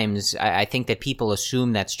 sometimes I think that people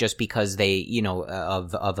assume that's just because they,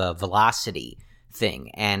 of a velocity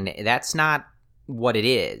thing. And that's not what it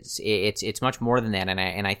is. It's much more than that.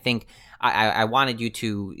 And I think I wanted you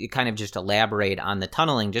to kind of just elaborate on the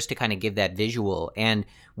tunneling just to kind of give that visual. And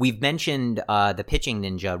we've mentioned the pitching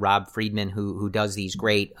ninja, Rob Friedman, who does these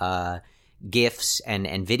great GIFs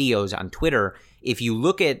and videos on Twitter. If you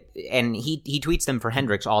look at, and he tweets them for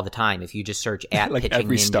Hendricks all the time. If you just search at like Pitching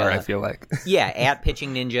every Ninja, star, I feel like. Yeah, at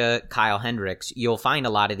Pitching Ninja, Kyle Hendricks, you'll find a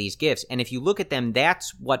lot of these GIFs. And if you look at them,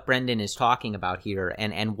 that's what Brendan is talking about here,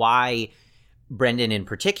 and why Brendan in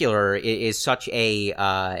particular is such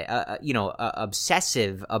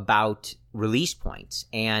obsessive about release points.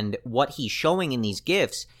 And what he's showing in these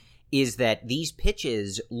GIFs is that these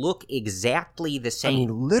pitches look exactly the same.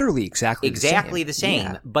 Literally exactly the same.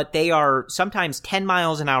 Yeah. But they are sometimes 10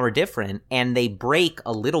 miles an hour different, and they break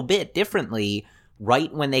a little bit differently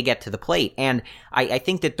right when they get to the plate. And I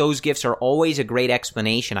think that those GIFs are always a great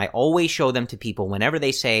explanation. I always show them to people whenever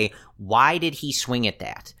they say, why did he swing at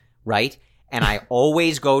that? Right? And I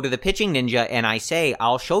always go to the Pitching Ninja and I say,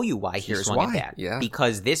 I'll show you why he swung at that. Yeah.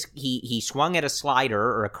 Because he swung at a slider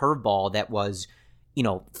or a curveball that was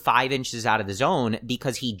 5 inches out of the zone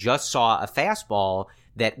because he just saw a fastball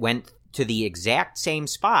that went to the exact same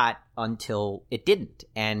spot until it didn't.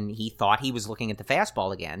 And he thought he was looking at the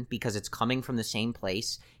fastball again because it's coming from the same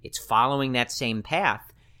place. It's following that same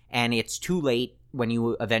path. And it's too late when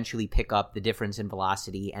you eventually pick up the difference in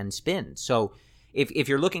velocity and spin. So if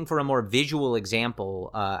you're looking for a more visual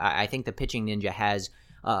example, I think the Pitching Ninja has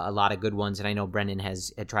a lot of good ones. And I know Brendan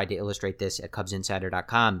had tried to illustrate this at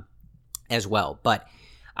CubsInsider.com. as well. But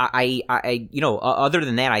I other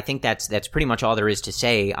than that, I think that's pretty much all there is to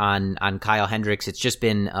say on Kyle Hendricks. It's just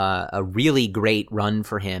been a really great run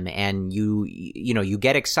for him, and you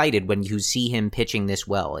get excited when you see him pitching this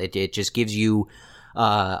well. It just gives you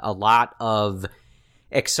a lot of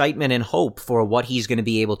excitement and hope for what he's going to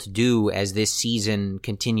be able to do as this season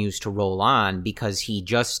continues to roll on, because he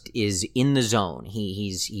just is in the zone.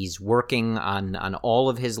 He's working on all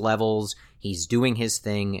of his levels. He's doing his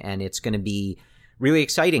thing, and it's going to be really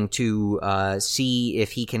exciting to see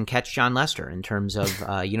if he can catch John Lester in terms of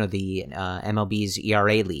the MLB's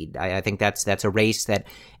ERA lead. I think that's a race that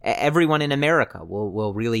everyone in America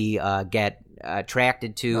will really get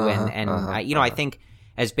attracted to, I think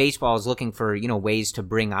as baseball is looking for ways to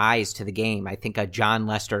bring eyes to the game, I think a John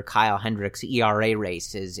Lester, Kyle Hendricks ERA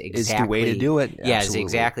race is the way to do it. Yeah, Absolutely. is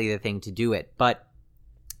exactly the thing to do it. But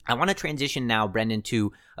I want to transition now, Brendan,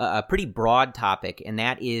 to a pretty broad topic, and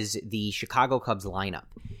that is the Chicago Cubs lineup.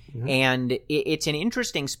 Mm-hmm. And it's an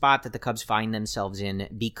interesting spot that the Cubs find themselves in,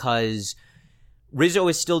 because Rizzo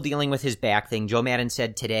is still dealing with his back thing. Joe Maddon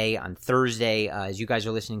said today on Thursday, as you guys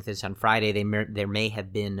are listening to this on Friday, there may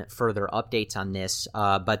have been further updates on this,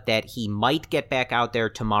 but that he might get back out there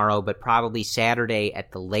tomorrow, but probably Saturday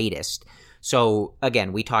at the latest. So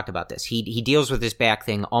again, we talked about this. He deals with his back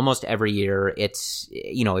thing almost every year. It's,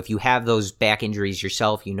 if you have those back injuries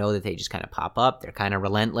yourself, that they just kind of pop up. They're kind of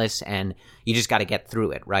relentless, and you just got to get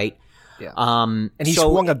through it, right? Yeah. And he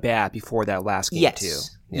swung a bat before that last game too.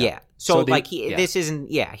 Yeah. So this isn't,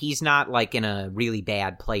 he's not like in a really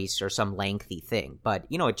bad place or some lengthy thing, but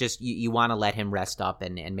it just, you want to let him rest up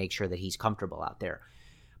and make sure that he's comfortable out there.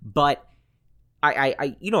 But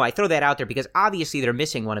I throw that out there because obviously they're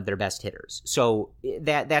missing one of their best hitters. So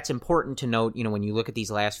that's important to note, when you look at these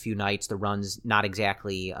last few nights, the run's not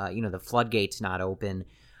exactly, the floodgate's not open,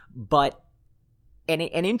 but an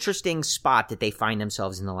interesting spot that they find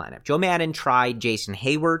themselves in the lineup. Joe Maddon tried Jason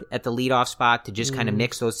Hayward at the leadoff spot to just kind of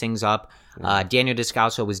mix those things up. Daniel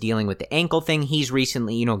Descalso was dealing with the ankle thing. He's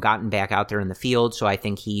recently, gotten back out there in the field, so I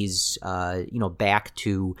think he's, back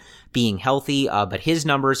to being healthy. But his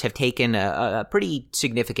numbers have taken a pretty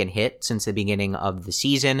significant hit since the beginning of the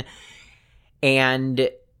season. And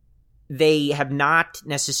they have not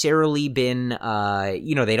necessarily been,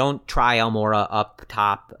 they don't try Almora up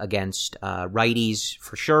top against righties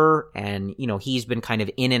for sure. And, he's been kind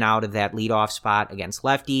of in and out of that leadoff spot against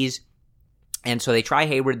lefties. And so they try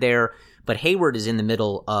Hayward there, but Hayward is in the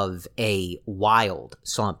middle of a wild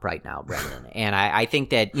slump right now, Brendan. And I think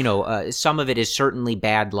that, some of it is certainly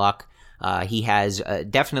bad luck. He has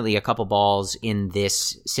definitely a couple balls in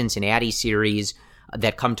this Cincinnati series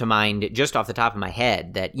that come to mind just off the top of my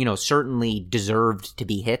head that, certainly deserved to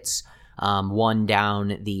be hits. One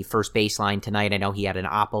down the first baseline tonight. I know he had an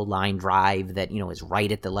Oppo line drive that, is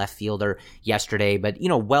right at the left fielder yesterday, but,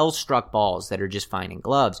 well-struck balls that are just finding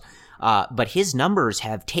gloves. But his numbers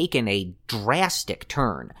have taken a drastic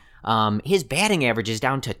turn. His batting average is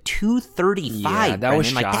down to 235. Yeah, that was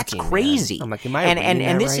shocking. That's crazy. Man. I'm like, am I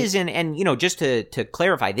reading this right? isn't, and just to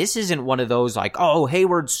clarify, this isn't one of those like, oh,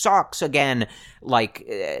 Hayward sucks again, like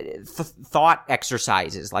thought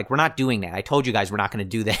exercises. Like, we're not doing that. I told you guys we're not going to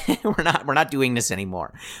do that. we're not doing this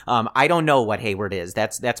anymore. I don't know what Hayward is.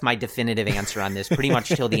 That's my definitive answer on this, pretty much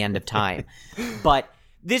till the end of time. But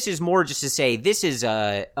this is more just to say this is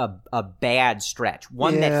a bad stretch,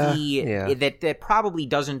 one that probably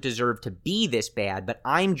doesn't deserve to be this bad, but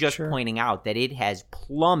I'm just pointing out that it has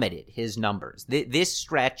plummeted his numbers. This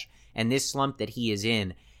stretch and this slump that he is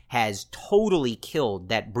in has totally killed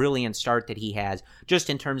that brilliant start that he has just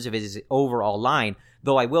in terms of his overall line.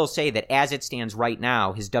 Though I will say that as it stands right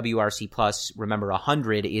now, his WRC plus, remember,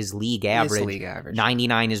 100 is league average.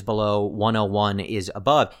 99 is below, 101 is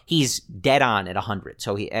above. He's dead on at 100.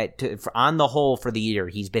 So on the whole for the year,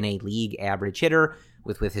 he's been a league average hitter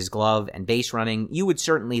with his glove and base running. You would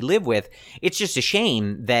certainly live with. It's just a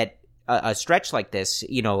shame that a stretch like this,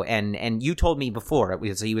 and you told me before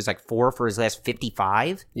he was like 4 for his last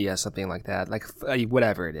 55. Yeah, something like that. Like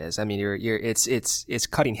whatever it is. I mean, it's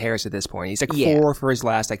cutting hairs at this point. He's like 4 for his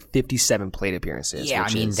last like 57 plate appearances. Yeah,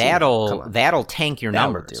 I mean that'll tank your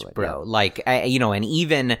numbers, bro. Yeah. Like and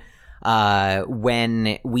even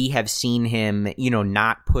when we have seen him,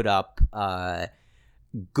 not put up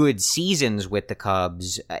good seasons with the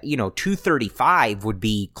Cubs, 235 would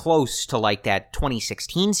be close to like that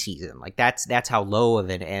 2016 season. Like that's how low of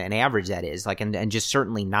an average that is. Like, and just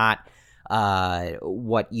certainly not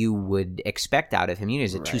what you would expect out of him. He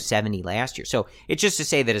was at 270 last year. So it's just to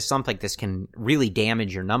say that a slump like this can really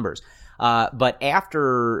damage your numbers. But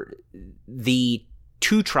after the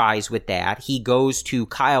 2 tries with that, he goes to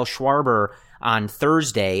Kyle Schwarber on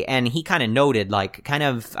Thursday, and he kind of noted, like,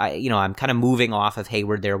 I'm kind of moving off of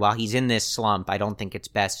Hayward there while he's in this slump. I don't think it's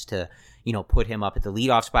best to, put him up at the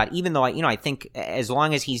leadoff spot, even though I think as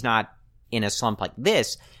long as he's not, in a slump like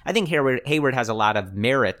this, I think Hayward has a lot of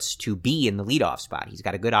merits to be in the leadoff spot. He's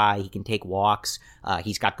got a good eye. He can take walks.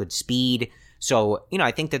 He's got good speed. So,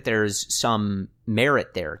 I think that there's some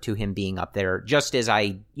merit there to him being up there, just as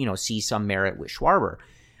I, see some merit with Schwarber.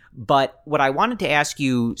 But what I wanted to ask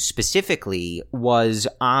you specifically was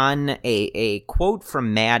on a quote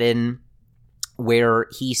from Maddon where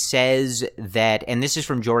he says that, and this is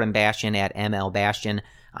from Jordan Bastian at ML Bastian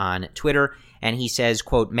on Twitter, and he says,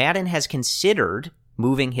 quote, Maddon has considered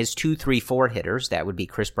moving his 2-3-4 hitters, that would be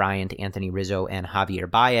Chris Bryant, Anthony Rizzo, and Javier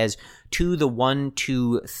Baez, to the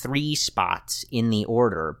 1-2-3 spots in the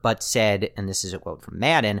order, but said, and this is a quote from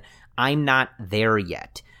Maddon, I'm not there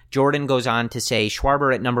yet. Jordan goes on to say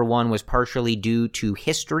Schwarber at number 1 was partially due to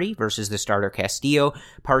history versus the starter Castillo,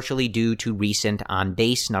 partially due to recent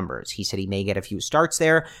on-base numbers. He said he may get a few starts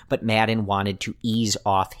there, but Maddon wanted to ease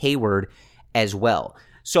off Hayward as well.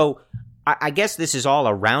 So I guess this is all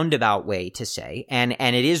a roundabout way to say, and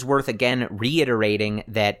it is worth again reiterating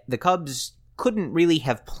that the Cubs couldn't really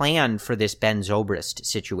have planned for this Ben Zobrist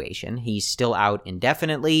situation. He's still out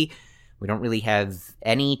indefinitely. We don't really have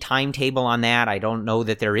any timetable on that. I don't know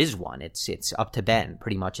that there is one. It's up to Ben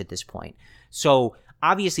pretty much at this point. So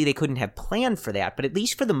obviously they couldn't have planned for that, but at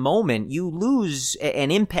least for the moment, you lose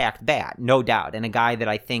an impact bat, no doubt, and a guy that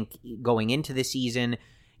I think going into the season,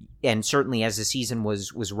 and certainly as the season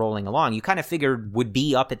was rolling along, you kind of figured would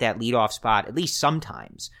be up at that leadoff spot at least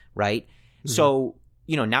sometimes, right? Mm-hmm. So,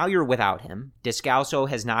 now you're without him. Descalso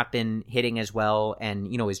has not been hitting as well and,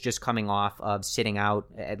 is just coming off of sitting out,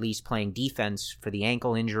 at least playing defense for the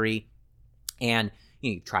ankle injury. And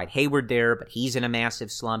you tried Hayward there, but he's in a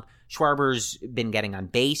massive slump. Schwarber's been getting on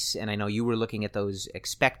base, and I know you were looking at those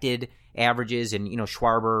expected averages, and,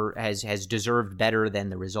 Schwarber has deserved better than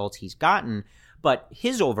the results he's gotten. But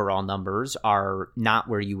his overall numbers are not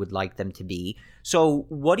where you would like them to be. So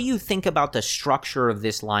what do you think about the structure of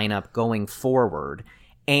this lineup going forward?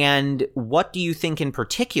 And what do you think in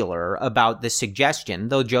particular about the suggestion,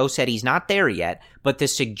 though Joe said he's not there yet, but the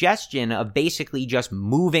suggestion of basically just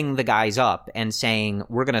moving the guys up and saying,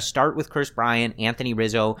 we're going to start with Chris Bryant, Anthony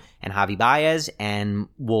Rizzo, and Javi Baez, and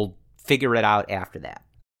we'll figure it out after that?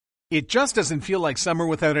 It just doesn't feel like summer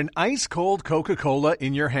without an ice-cold Coca-Cola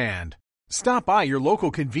in your hand. Stop by your local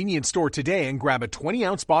convenience store today and grab a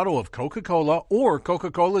 20-ounce bottle of Coca-Cola or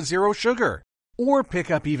Coca-Cola Zero Sugar. Or pick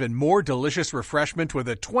up even more delicious refreshment with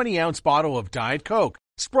a 20-ounce bottle of Diet Coke,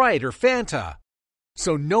 Sprite, or Fanta.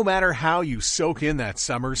 So no matter how you soak in that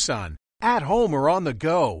summer sun, at home or on the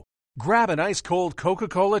go, grab an ice-cold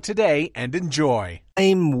Coca-Cola today and enjoy.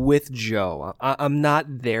 I'm with Joe. I'm not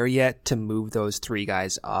there yet to move those three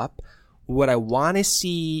guys up. What I want to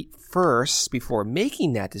see first before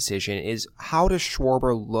making that decision is how does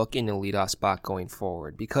Schwarber look in the leadoff spot going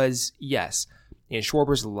forward? Because, yes, in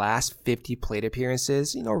Schwarber's last 50 plate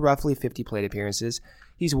appearances, roughly 50 plate appearances,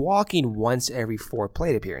 he's walking once every 4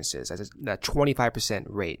 plate appearances. That's a 25%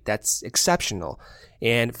 rate. That's exceptional.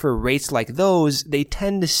 And for rates like those, they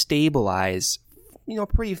tend to stabilize,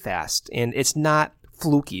 pretty fast. And it's not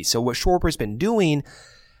fluky. So what Schwarber's been doing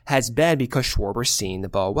has been because Schwarber's seeing the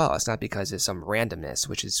ball well. It's not because of some randomness,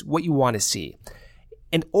 which is what you want to see.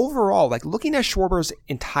 And overall, looking at Schwarber's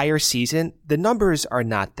entire season, the numbers are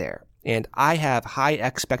not there. And I have high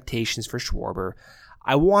expectations for Schwarber.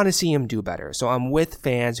 I want to see him do better. So I'm with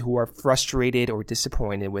fans who are frustrated or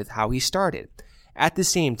disappointed with how he started. At the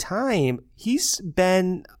same time, he's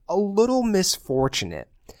been a little misfortunate.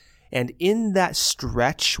 And in that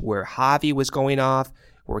stretch where Javi was going off,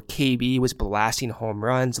 where KB was blasting home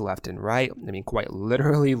runs left and right, quite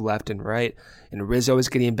literally left and right, and Rizzo was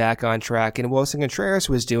getting back on track, and Wilson Contreras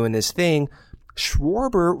was doing this thing,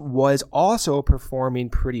 Schwarber was also performing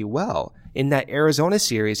pretty well. In that Arizona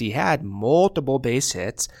series, he had multiple base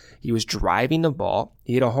hits. He was driving the ball.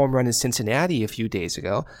 He hit a home run in Cincinnati a few days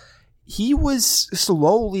ago. He was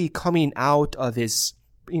slowly coming out of his,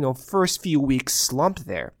 first few weeks slump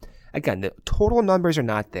there. Again, the total numbers are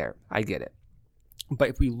not there. I get it. But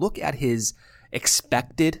if we look at his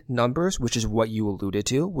expected numbers, which is what you alluded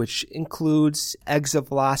to, which includes exit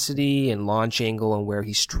velocity and launch angle and where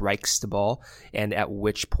he strikes the ball and at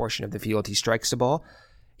which portion of the field he strikes the ball,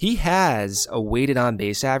 he has a weighted on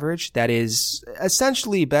base average that is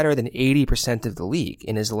essentially better than 80% of the league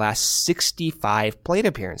in his last 65 plate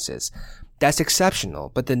appearances. That's exceptional.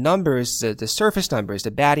 But the numbers, the surface numbers, the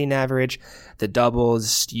batting average, the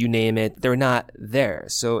doubles, you name it, they're not there.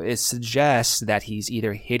 So it suggests that he's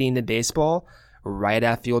either hitting the baseball right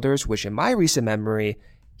at fielders, which in my recent memory,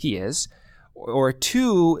 he is, or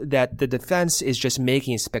two, that the defense is just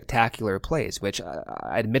making spectacular plays, which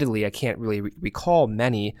admittedly I can't really recall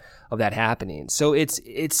many of that happening. So it's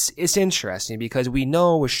interesting because we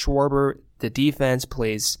know with Schwarber, the defense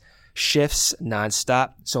plays shifts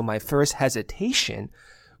nonstop. So my first hesitation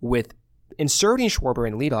with inserting Schwarber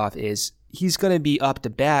in leadoff is he's going to be up to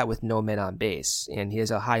bat with no men on base, and he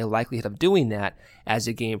has a high likelihood of doing that as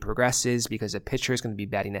the game progresses because the pitcher is going to be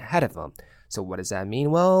batting ahead of him. So what does that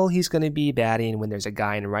mean? Well, he's going to be batting when there's a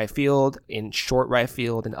guy in right field, in short right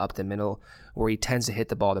field, and up the middle where he tends to hit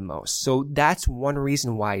the ball the most. So that's one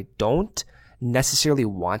reason why I don't necessarily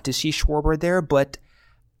want to see Schwarber there, but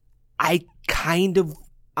I'm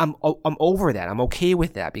over that. I'm okay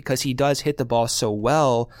with that because he does hit the ball so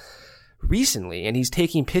well recently, and he's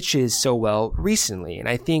taking pitches so well recently. And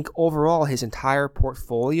I think overall his entire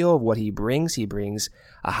portfolio of what he brings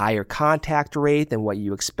a higher contact rate than what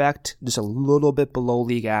you expect, just a little bit below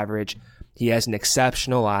league average. He has an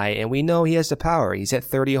exceptional eye, and we know he has the power. He's at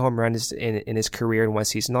 30 home runs in his career in one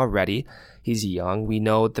season already. He's young. We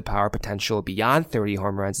know the power potential beyond 30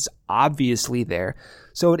 home runs is obviously there.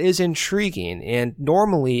 So it is intriguing. And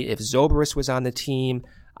normally, if Zobrist was on the team,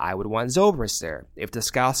 I would want Zobrist there. If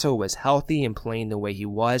Descalso was healthy and playing the way he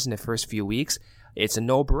was in the first few weeks, it's a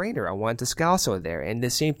no-brainer. I want Descalso there. And the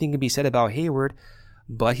same thing can be said about Hayward,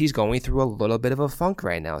 but he's going through a little bit of a funk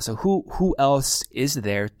right now. So who else is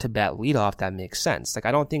there to bat leadoff that makes sense? Like,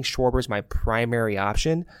 I don't think Schwarber's my primary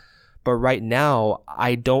option, but right now,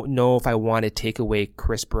 I don't know if I want to take away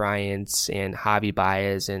Chris Bryant and Javi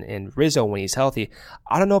Baez and Rizzo when he's healthy.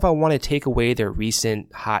 I don't know if I want to take away their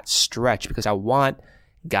recent hot stretch because I want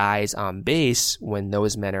guys on base when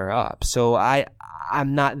those men are up. So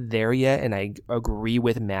I'm not there yet, and I agree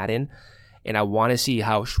with Maddon. And I want to see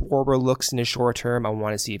how Schwarber looks in the short term. I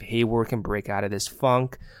want to see if Hayward can break out of this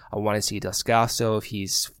funk. I want to see Descalso if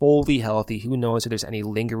he's fully healthy. Who knows if there's any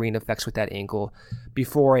lingering effects with that ankle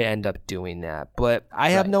before I end up doing that. But I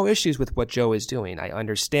have no issues with what Joe is doing. I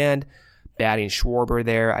understand batting Schwarber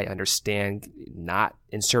there. I understand not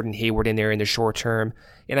inserting Hayward in there in the short term.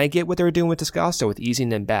 And I get what they're doing with Descalso with easing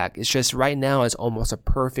them back. It's just right now it's almost a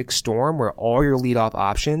perfect storm where all your leadoff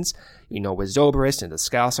options, with Zobrist and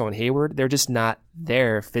Descalso and Hayward, they're just not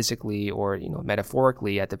there physically or,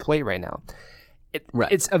 metaphorically at the plate right now.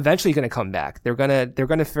 It's eventually going to come back. They're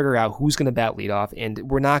gonna figure out who's going to bat leadoff, and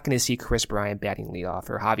we're not going to see Chris Bryant batting leadoff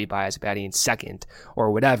or Javi Baez batting second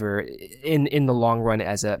or whatever in the long run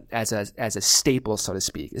as a staple, so to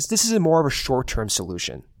speak. This is more of a short-term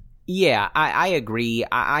solution. Yeah, I agree.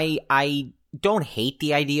 I don't hate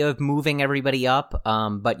the idea of moving everybody up,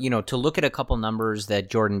 but to look at a couple numbers that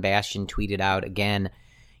Jordan Bastian tweeted out again.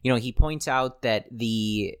 He points out that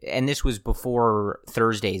and this was before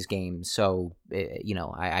Thursday's game, so,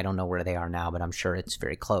 I don't know where they are now, but I'm sure it's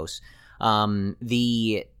very close.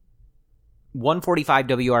 The 145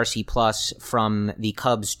 WRC plus from the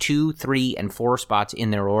Cubs 2, 3, and 4 spots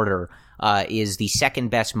in their order is the second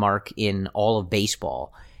best mark in all of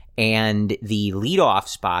baseball. And the leadoff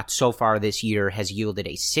spot so far this year has yielded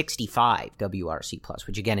a 65 WRC plus,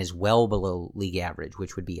 which again is well below league average,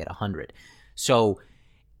 which would be at 100. So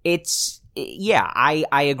I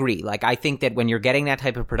agree. Like, I think that when you're getting that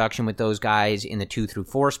type of production with those guys in the 2 through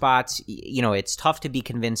 4 spots, it's tough to be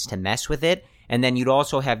convinced to mess with it. And then you'd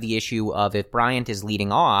also have the issue of if Bryant is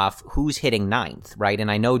leading off, who's hitting 9th, right?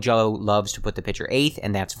 And I know Joe loves to put the pitcher 8th,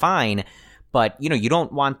 and that's fine. But, you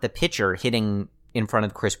don't want the pitcher hitting in front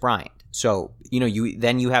of Chris Bryant. So,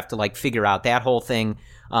 you have to figure out that whole thing.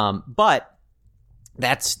 But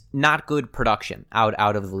that's not good production out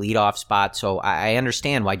of the leadoff spot. So I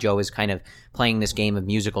understand why Joe is kind of playing this game of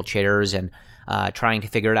musical chairs and trying to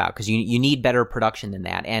figure it out, because you need better production than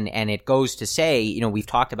that. And it goes to say, we've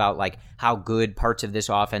talked about how good parts of this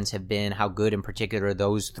offense have been, how good in particular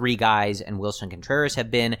those 3 guys and Wilson Contreras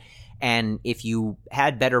have been. And if you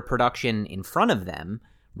had better production in front of them,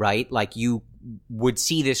 right, you would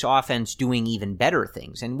see this offense doing even better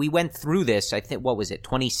things. And we went through this, I think,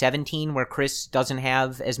 2017, where Chris doesn't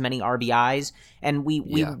have as many RBIs. And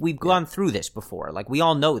we've gone through this before. We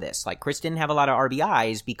all know this. Chris didn't have a lot of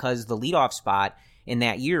RBIs because the leadoff spot in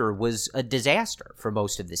that year was a disaster for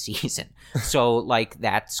most of the season. So,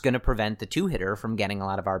 that's going to prevent the 2-hitter from getting a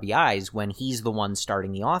lot of RBIs when he's the one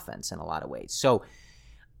starting the offense in a lot of ways. So,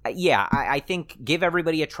 I think give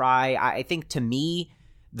everybody a try. I think, to me,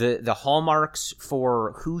 the hallmarks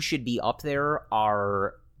for who should be up there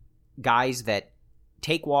are guys that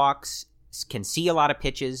take walks, can see a lot of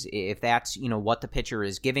pitches, if that's, what the pitcher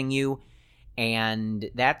is giving you, And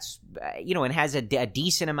that's, and has a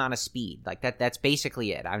decent amount of speed. Like that's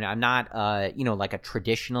basically it. I'm not, like a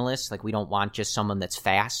traditionalist. Like we don't want just someone that's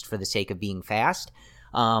fast for the sake of being fast.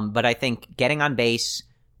 But I think getting on base,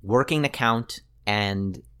 working the count,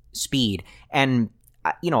 and speed. And,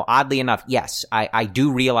 oddly enough, yes, I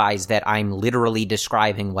do realize that I'm literally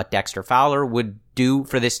describing what Dexter Fowler would do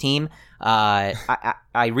for this team.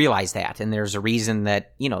 I realize that, and there's a reason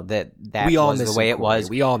that that we all was the way it was.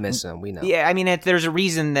 We all miss him. We know. Yeah, I mean, there's a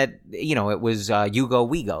reason that it was you go,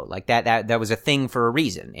 we go, like that was a thing for a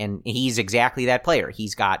reason, and he's exactly that player.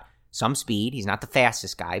 He's got some speed. He's not the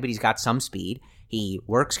fastest guy, but he's got some speed. He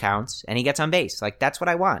works counts, and he gets on base. Like, that's what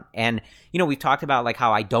I want. And, we've talked about, like,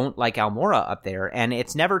 how I don't like Almora up there, and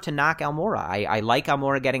it's never to knock Almora. I like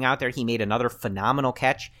Almora getting out there. He made another phenomenal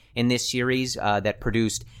catch in this series that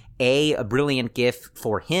produced, a brilliant gif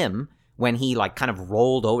for him when he, like, kind of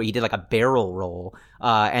rolled over. He did, like, a barrel roll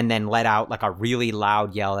and then let out, like, a really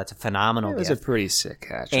loud yell. That's a phenomenal gif. It was a pretty sick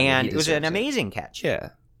catch. And it was an amazing catch. Yeah.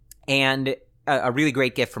 And a really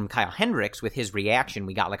great gift from Kyle Hendricks with his reaction.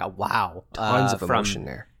 We got like a wow. Tons of emotion from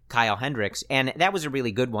there. Kyle Hendricks. And that was a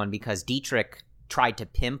really good one because Dietrich tried to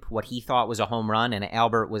pimp what he thought was a home run, and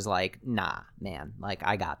Albert was like, nah, man, like,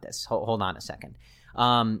 I got this. Hold on a second.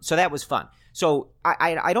 So that was fun. So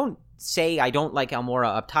I don't say I don't like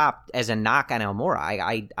Almora up top as a knock on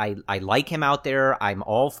Almora. I like him out there. I'm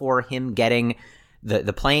all for him getting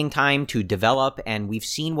the playing time to develop, and we've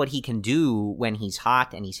seen what he can do when he's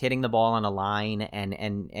hot and he's hitting the ball on a line,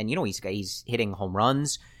 and he's hitting home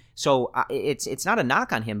runs. So it's not a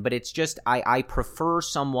knock on him, but it's just I prefer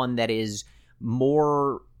someone that is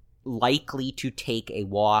more likely to take a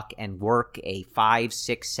walk and work a 5,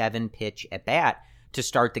 6, 7 pitch at bat to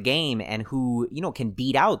start the game, and who can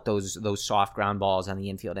beat out those soft ground balls on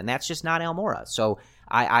the infield, and that's just not Almora. So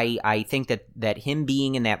I think that him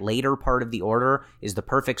being in that later part of the order is the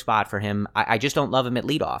perfect spot for him. I just don't love him at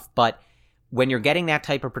leadoff, but when you're getting that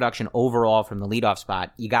type of production overall from the leadoff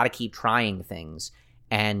spot, you got to keep trying things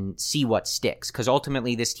and see what sticks, because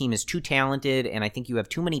ultimately this team is too talented, and I think you have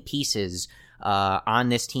too many pieces on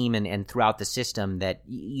this team and throughout the system that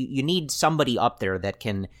you need somebody up there that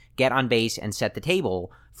can get on base and set the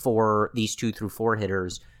table for these 2 through 4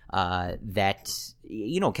 hitters that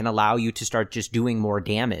can allow you to start just doing more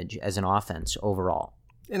damage as an offense overall.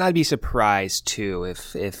 And I'd be surprised too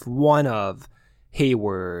if one of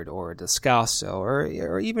Hayward or Descalso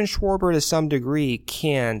or even Schwarber to some degree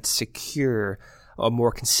can't secure a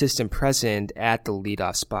more consistent presence at the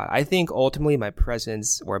leadoff spot. I think ultimately my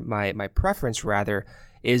preference rather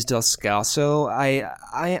is Descalso.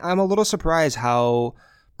 I'm a little surprised how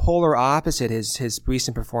polar opposite his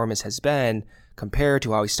recent performance has been compared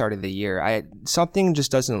to how he started the year. Something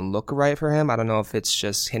just doesn't look right for him. I don't know if it's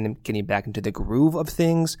just him getting back into the groove of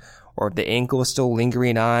things or if the ankle is still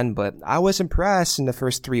lingering on, but I was impressed in the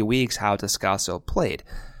first 3 weeks how Descalso played.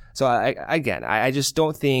 So I just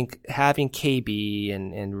don't think having KB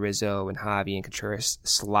and Rizzo and Javi and Contreras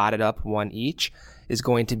slotted up one each is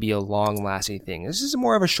going to be a long-lasting thing. This is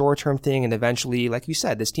more of a short-term thing, and eventually, like you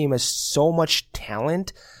said, this team has so much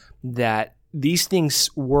talent that these things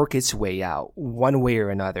work its way out one way or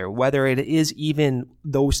another, whether it is even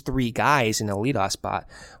those 3 guys in the leadoff spot,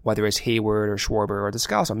 whether it's Hayward or Schwarber or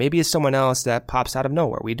Descalso. Maybe it's someone else that pops out of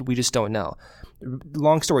nowhere. We just don't know.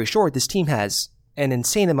 Long story short, this team has an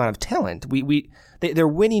insane amount of talent. They're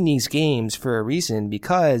winning these games for a reason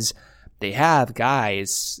because they have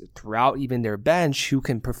guys throughout even their bench who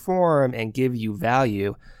can perform and give you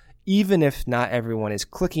value, even if not everyone is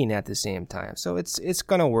clicking at the same time. So it's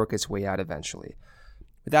going to work its way out eventually.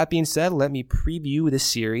 With that being said, let me preview the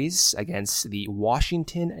series against the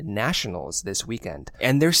Washington Nationals this weekend.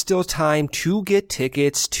 And there's still time to get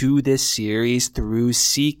tickets to this series through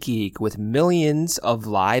SeatGeek with millions of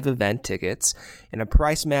live event tickets and a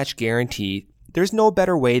price match guarantee. There's no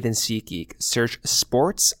better way than SeatGeek. Search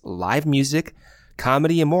sports, live music,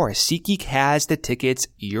 comedy, and more. SeatGeek has the tickets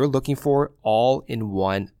you're looking for all in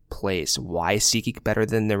one place. Why is SeatGeek better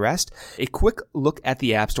than the rest? A quick look at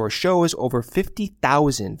the App Store shows over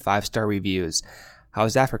 50,000 5-star reviews.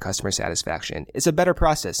 How's that for customer satisfaction? It's a better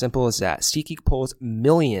process. Simple as that. SeatGeek pulls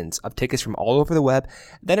millions of tickets from all over the web,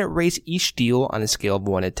 then it rates each deal on a scale of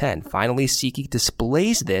 1 to 10. Finally, SeatGeek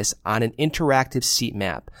displays this on an interactive seat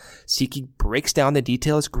map. SeatGeek breaks down the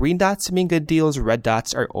details. Green dots mean good deals, red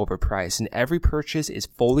dots are overpriced, and every purchase is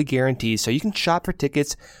fully guaranteed so you can shop for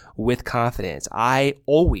tickets with confidence. I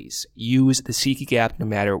always use the SeatGeek app no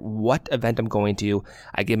matter what event I'm going to.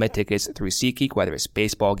 I get my tickets through SeatGeek, whether it's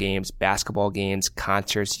baseball games, basketball games,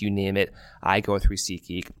 concerts, you name it. I go through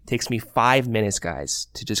SeatGeek. It takes me 5 minutes, guys,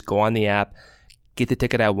 to just go on the app, get the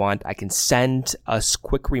ticket I want. I can send a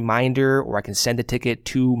quick reminder, or I can send a ticket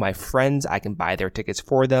to my friends. I can buy their tickets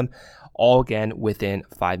for them. All again within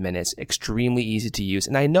 5 minutes. Extremely easy to use.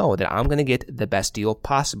 And I know that I'm going to get the best deal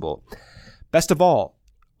possible. Best of all,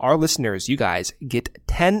 our listeners, you guys, get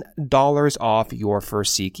 $10 off your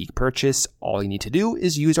first SeatGeek purchase. All you need to do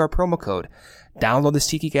is use our promo code. Download the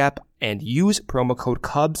SeatGeek app and use promo code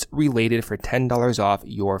CubsRelated for $10 off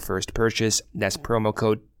your first purchase. That's promo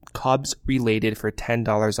code CubsRelated for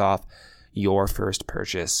 $10 off your first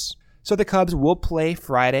purchase. So the Cubs will play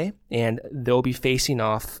Friday, and they'll be facing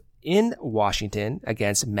off in Washington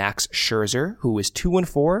against Max Scherzer, who is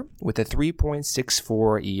 2-4 with a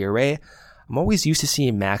 3.64 ERA. I'm always used to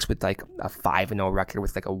seeing Max with like a 5-0 record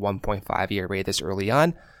with like a 1.5 ERA this early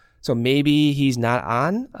on. So maybe he's not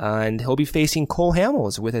on, and he'll be facing Cole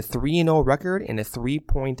Hamels with a 3-0 record and a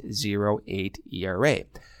 3.08 ERA.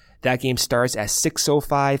 That game starts at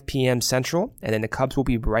 6:05 p.m. Central, and then the Cubs will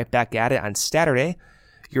be right back at it on Saturday.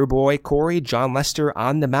 Your boy, Corey, John Lester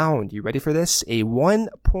on the mound. You ready for this? A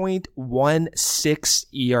 1.16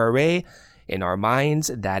 ERA. In our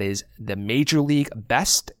minds, that is the major league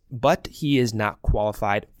best, but he is not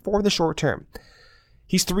qualified for the short term.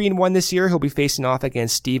 He's 3-1 this year. He'll be facing off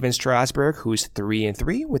against Steven Strasburg, who's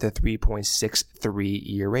 3-3 with a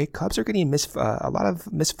 3.63 ERA. Cubs are getting a lot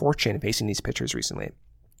of misfortune facing these pitchers recently.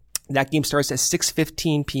 That game starts at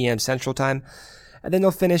 6:15 p.m. Central Time. And then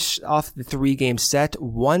they'll finish off the 3-game set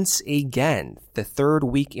once again, the third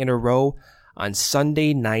week in a row on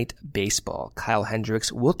Sunday Night Baseball. Kyle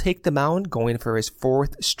Hendricks will take the mound, going for his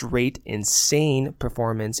 4th straight insane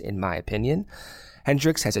performance, in my opinion.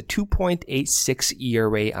 Hendricks has a 2.86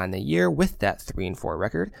 ERA on the year with that 3-4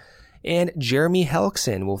 record. And Jeremy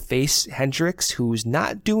Hellickson will face Hendricks, who's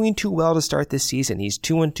not doing too well to start this season. He's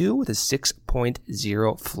 2-2 with a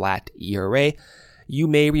 6.0 flat ERA. You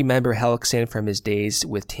may remember Hellickson from his days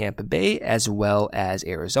with Tampa Bay as well as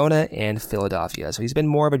Arizona and Philadelphia. So he's been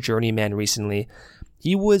more of a journeyman recently.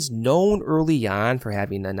 He was known early on for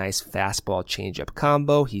having a nice fastball changeup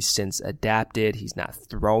combo. He's since adapted. He's not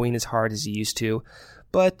throwing as hard as he used to,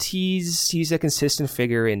 but he's a consistent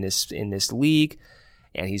figure in this league,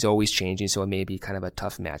 and he's always changing, so it may be kind of a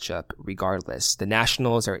tough matchup regardless. The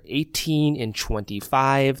Nationals are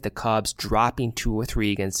 18-25. The Cubs dropping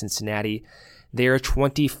 2-3 against Cincinnati. They're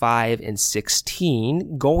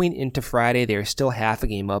 25-16. Going into Friday, they're still half a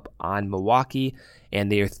game up on Milwaukee, and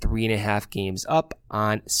they are 3.5 games up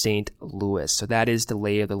on St. Louis. So that is the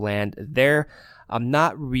lay of the land there. I'm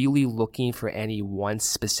not really looking for any one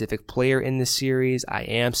specific player in this series. I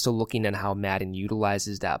am still looking at how Maddon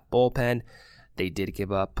utilizes that bullpen. They did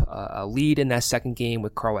give up a lead in that second game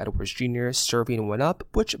with Carl Edwards Jr. serving one up,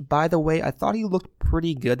 which, by the way, I thought he looked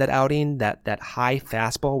pretty good that outing. That high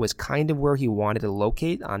fastball was kind of where he wanted to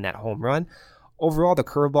locate on that home run. Overall, the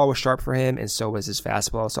curveball was sharp for him, and so was his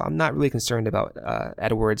fastball, so I'm not really concerned about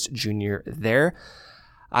Edwards Jr. there.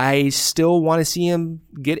 I still want to see him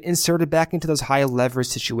get inserted back into those high leverage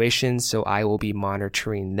situations, so I will be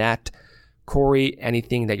monitoring that. Corey,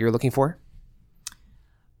 anything that you're looking for?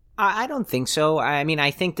 I don't think so. I mean,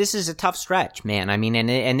 I think this is a tough stretch, man. I mean,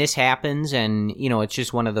 and this happens, and, you know, it's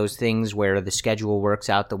just one of those things where the schedule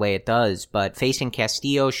works out the way it does. But facing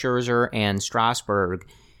Castillo, Scherzer, and Strasburg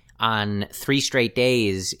on 3 straight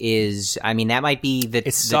days is, I mean, that might be the...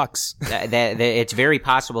 It sucks. It's very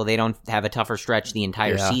possible they don't have a tougher stretch the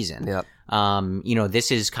entire season. Yep. You know,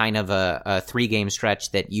 this is kind of a 3-game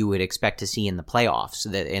stretch that you would expect to see in the playoffs,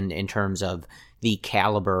 that in terms of the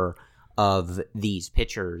caliber of these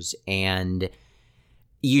pitchers, and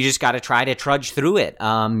you just got to try to trudge through it.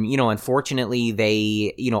 You know, unfortunately,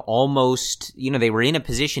 they, you know, almost, you know, they were in a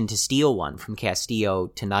position to steal one from Castillo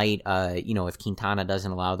tonight. You know, if Quintana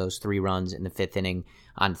doesn't allow those 3 runs in the 5th inning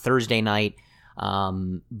on Thursday night.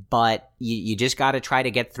 But you just got to try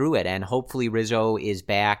to get through it, and hopefully Rizzo is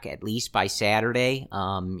back at least by Saturday.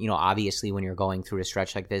 You know, obviously when you're going through a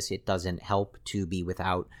stretch like this, it doesn't help to be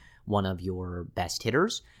without one of your best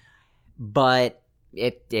hitters. But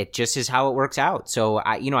it just is how it works out. So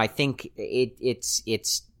I think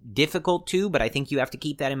it's difficult too, but I think you have to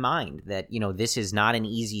keep that in mind, that, you know, this is not an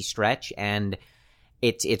easy stretch, and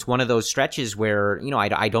it's one of those stretches where, you know,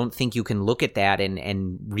 I don't think you can look at that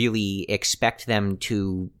and really expect them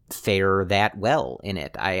to fare that well in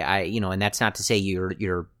it. You know, and that's not to say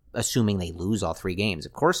you're assuming they lose all 3 games.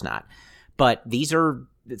 Of course not. But these are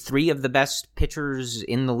 3 of the best pitchers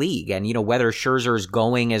in the league. And, you know, whether Scherzer's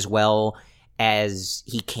going as well as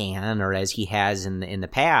he can or as he has in the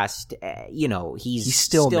past, you know, he's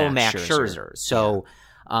still Max Scherzer. So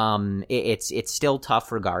it's still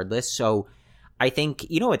tough regardless. So I think,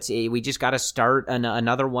 we just got to start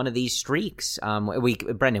another one of these streaks.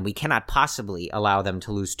 Brendan, we cannot possibly allow them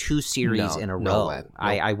to lose 2 series in a row. Way.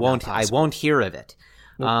 I won't hear of it.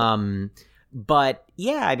 Nope. But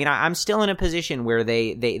yeah, I mean, I'm still in a position where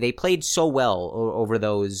they played so well over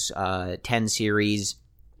those 10 series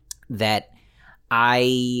that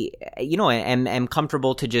I, am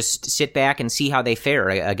comfortable to just sit back and see how they fare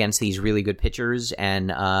against these really good pitchers.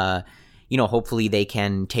 And, hopefully they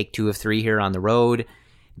can take 2 of 3 here on the road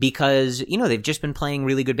because, they've just been playing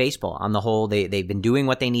really good baseball on the whole. They've been doing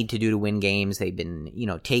what they need to do to win games. They've been,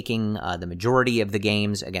 taking the majority of the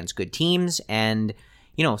games against good teams. And,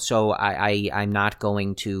 so I'm not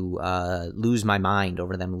going to lose my mind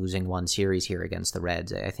over them losing 1 series here against the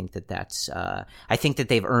Reds. I think I think that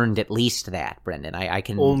they've earned at least that, Brendan. I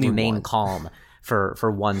can remain calm for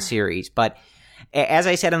 1 series. But as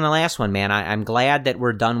I said in the last one, man, I'm glad that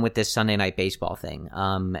we're done with this Sunday Night Baseball thing.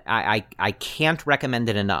 I can't recommend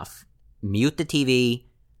it enough. Mute the TV,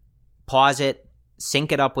 pause it,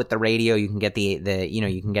 sync it up with the radio. You can get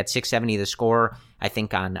you can get 670 The Score, I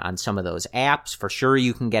think, on some of those apps. For sure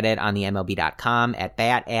you can get it on the MLB.com at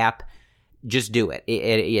Bat app. Just do it.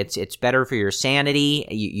 It's better for your sanity.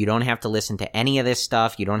 You don't have to listen to any of this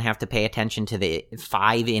stuff. You don't have to pay attention to the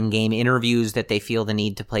 5 in-game interviews that they feel the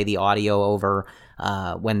need to play the audio over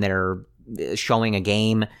when they're showing a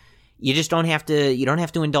game. You just don't have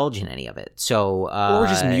to indulge in any of it. So or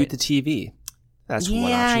just mute the TV. That's one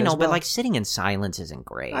option. I know, as well. but sitting in silence isn't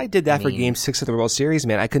great. I did that for Game 6 of the World Series,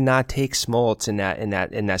 man. I could not take Smoltz in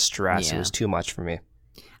that stress. Yeah. It was too much for me.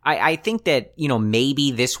 I think that,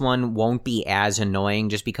 maybe this one won't be as annoying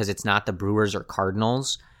just because it's not the Brewers or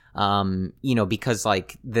Cardinals. Because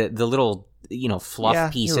like the little,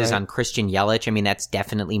 fluff pieces on Christian Yelich, I mean, that's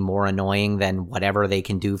definitely more annoying than whatever they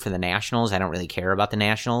can do for the Nationals. I don't really care about the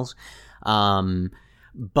Nationals.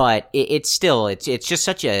 But it's just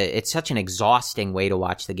such an exhausting way to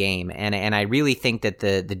watch the game. And I really think that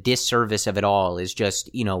the disservice of it all is just,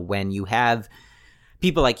 when you have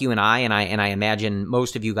people like you and I imagine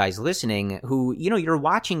most of you guys listening who, you're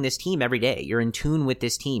watching this team every day. You're in tune with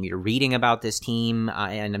this team. You're reading about this team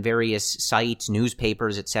on various sites,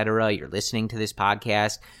 newspapers, etc. You're listening to this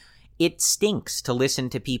podcast. It stinks to listen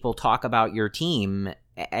to people talk about your team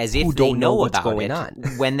as if they know what's about going on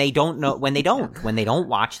when they don't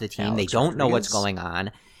watch the team. They don't know what's going on.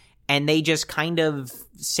 And they just kind of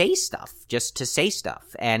say stuff just to say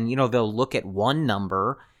stuff. And, they'll look at one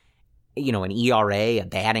number, an ERA, a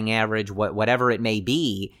batting average, whatever it may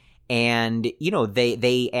be, and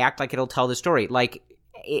they act like it'll tell the story. Like,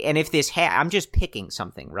 and if this I'm just picking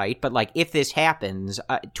something, right? But like, if this happens,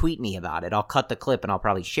 tweet me about it. I'll cut the clip and I'll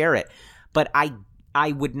probably share it. But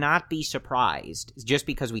I would not be surprised, just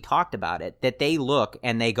because we talked about it, that they look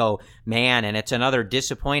and they go, man, and it's another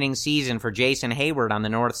disappointing season for Jason Hayward on the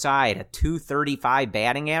north side, a .235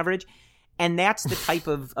 batting average. And that's the type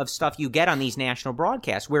of stuff you get on these national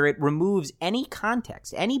broadcasts, where it removes any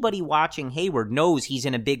context. Anybody watching Hayward knows he's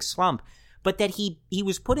in a big slump, but that he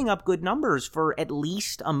was putting up good numbers for at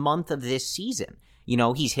least a month of this season.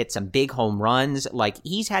 He's hit some big home runs. Like,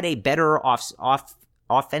 he's had a better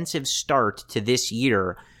offensive start to this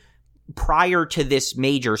year prior to this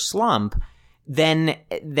major slump than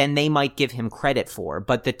they might give him credit for.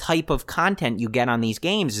 But the type of content you get on these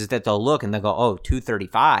games is that they'll look and they'll go, oh,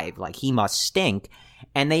 235, like, he must stink,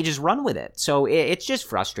 and they just run with it. So it's just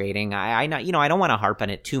frustrating. I don't want to harp on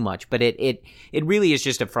it too much, but it really is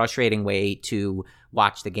just a frustrating way to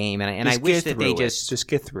watch the game. And I wish that they just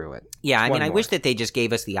get through it. Yeah, I wish that they just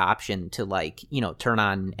gave us the option to, like, turn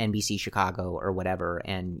on NBC Chicago or whatever,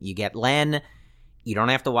 and you get Len. You don't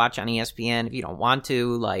have to watch on ESPN if you don't want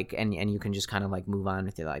to, like, and you can just kind of like move on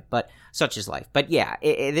with your life. But such is life. But yeah,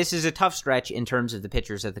 this is a tough stretch in terms of the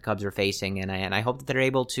pitchers that the Cubs are facing, and I hope that they're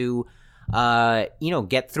able to,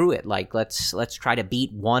 get through it. Like, let's try to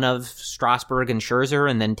beat one of Strasburg and Scherzer,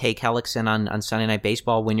 and then take Hellickson on Sunday Night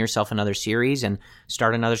Baseball, win yourself another series, and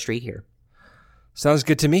start another streak here. Sounds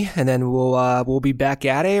good to me. And then we'll be back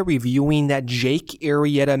at it reviewing that Jake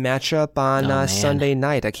Arrieta matchup on Sunday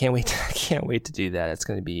night. I can't wait to do that. It's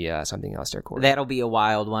going to be something else there, Corey. That'll be a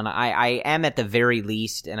wild one. I am at the very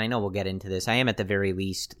least, and I know we'll get into this, I am at the very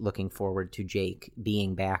least looking forward to Jake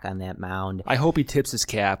being back on that mound. I hope he tips his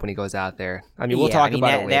cap when he goes out there. I mean, we'll talk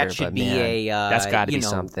about it later. That should be that's got to be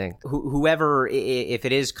something. Whoever, if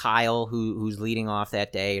it is Kyle who's leading off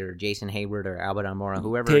that day, or Jason Hayward or Albert Almora,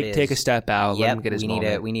 whoever it is, take a step out. Yep. Let him get his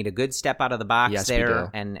moment. We need a good step out of the box there,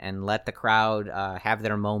 and let the crowd have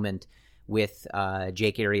their moment with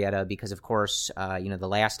Jake Arrieta, because of course the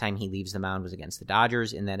last time he leaves the mound was against the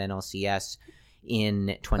Dodgers in that NLCS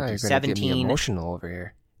in 2017. You're gonna get me emotional over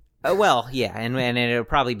here. Well, yeah, and it'll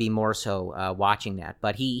probably be more so watching that.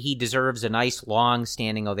 But he deserves a nice, long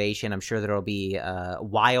standing ovation. I'm sure there'll be a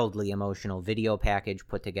wildly emotional video package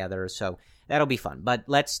put together, so that'll be fun. But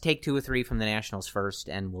let's take 2 or 3 from the Nationals first,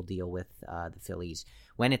 and we'll deal with the Phillies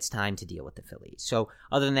when it's time to deal with the Phillies. So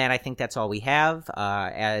other than that, I think that's all we have.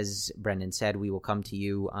 As Brendan said, we will come to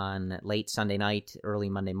you on late Sunday night, early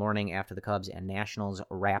Monday morning after the Cubs and Nationals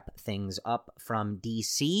wrap things up from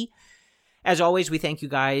D.C., As always, we thank you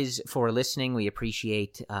guys for listening. We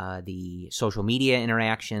appreciate the social media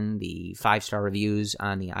interaction, the 5-star reviews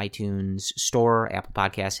on the iTunes Store, Apple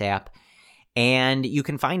Podcasts app. And you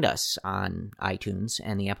can find us on iTunes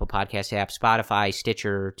and the Apple Podcasts app, Spotify,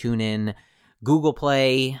 Stitcher, TuneIn, Google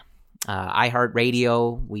Play,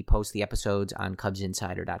 iHeartRadio. We post the episodes on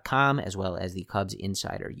CubsInsider.com as well as the Cubs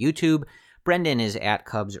Insider YouTube. Brendan is at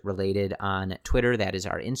Cubs Related on Twitter. That is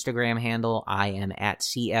our Instagram handle. I am at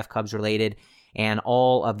CF Cubs Related. And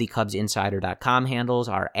all of the CubsInsider.com handles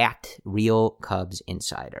are at Real Cubs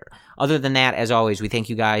Insider. Other than that, as always, we thank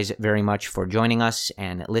you guys very much for joining us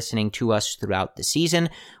and listening to us throughout the season.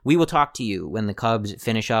 We will talk to you when the Cubs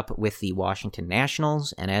finish up with the Washington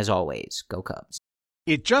Nationals. And as always, go Cubs.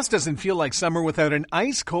 It just doesn't feel like summer without an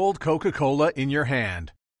ice-cold Coca-Cola in your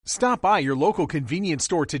hand. Stop by your local convenience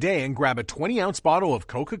store today and grab a 20-ounce bottle of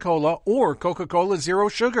Coca-Cola or Coca-Cola Zero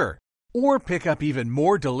Sugar. Or pick up even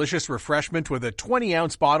more delicious refreshment with a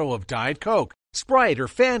 20-ounce bottle of Diet Coke, Sprite, or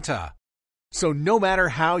Fanta. So no matter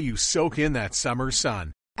how you soak in that summer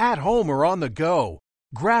sun, at home or on the go,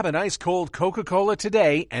 grab an ice-cold Coca-Cola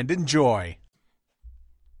today and enjoy.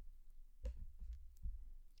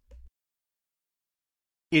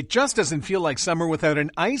 It just doesn't feel like summer without an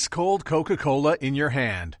ice-cold Coca-Cola in your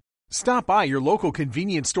hand. Stop by your local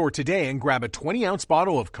convenience store today and grab a 20-ounce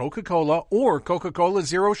bottle of Coca-Cola or Coca-Cola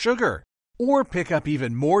Zero Sugar. Or pick up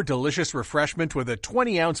even more delicious refreshment with a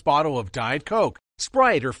 20-ounce bottle of Diet Coke,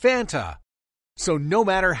 Sprite, or Fanta. So no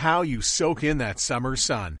matter how you soak in that summer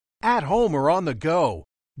sun, at home or on the go,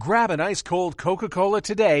 grab an ice-cold Coca-Cola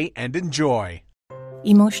today and enjoy.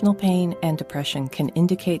 Emotional pain and depression can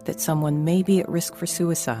indicate that someone may be at risk for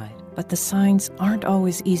suicide, but the signs aren't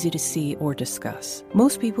always easy to see or discuss.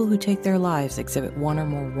 Most people who take their lives exhibit one or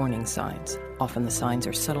more warning signs. Often the signs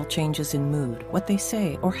are subtle changes in mood, what they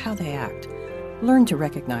say, or how they act. Learn to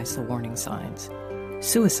recognize the warning signs.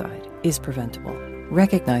 Suicide is preventable.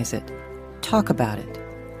 Recognize it. Talk about it.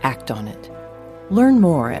 Act on it. Learn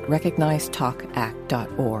more at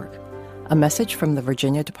recognizetalkact.org. A message from the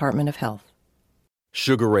Virginia Department of Health.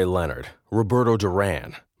 Sugar Ray Leonard, Roberto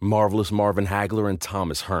Duran, Marvelous Marvin Hagler, and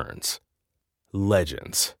Thomas Hearns.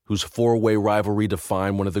 Legends, whose 4-way rivalry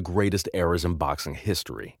defined one of the greatest eras in boxing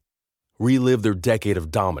history. Relive their decade of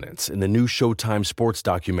dominance in the new Showtime sports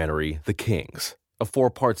documentary, The Kings, a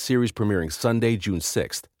 4-part series premiering Sunday, June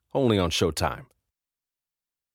 6th, only on Showtime.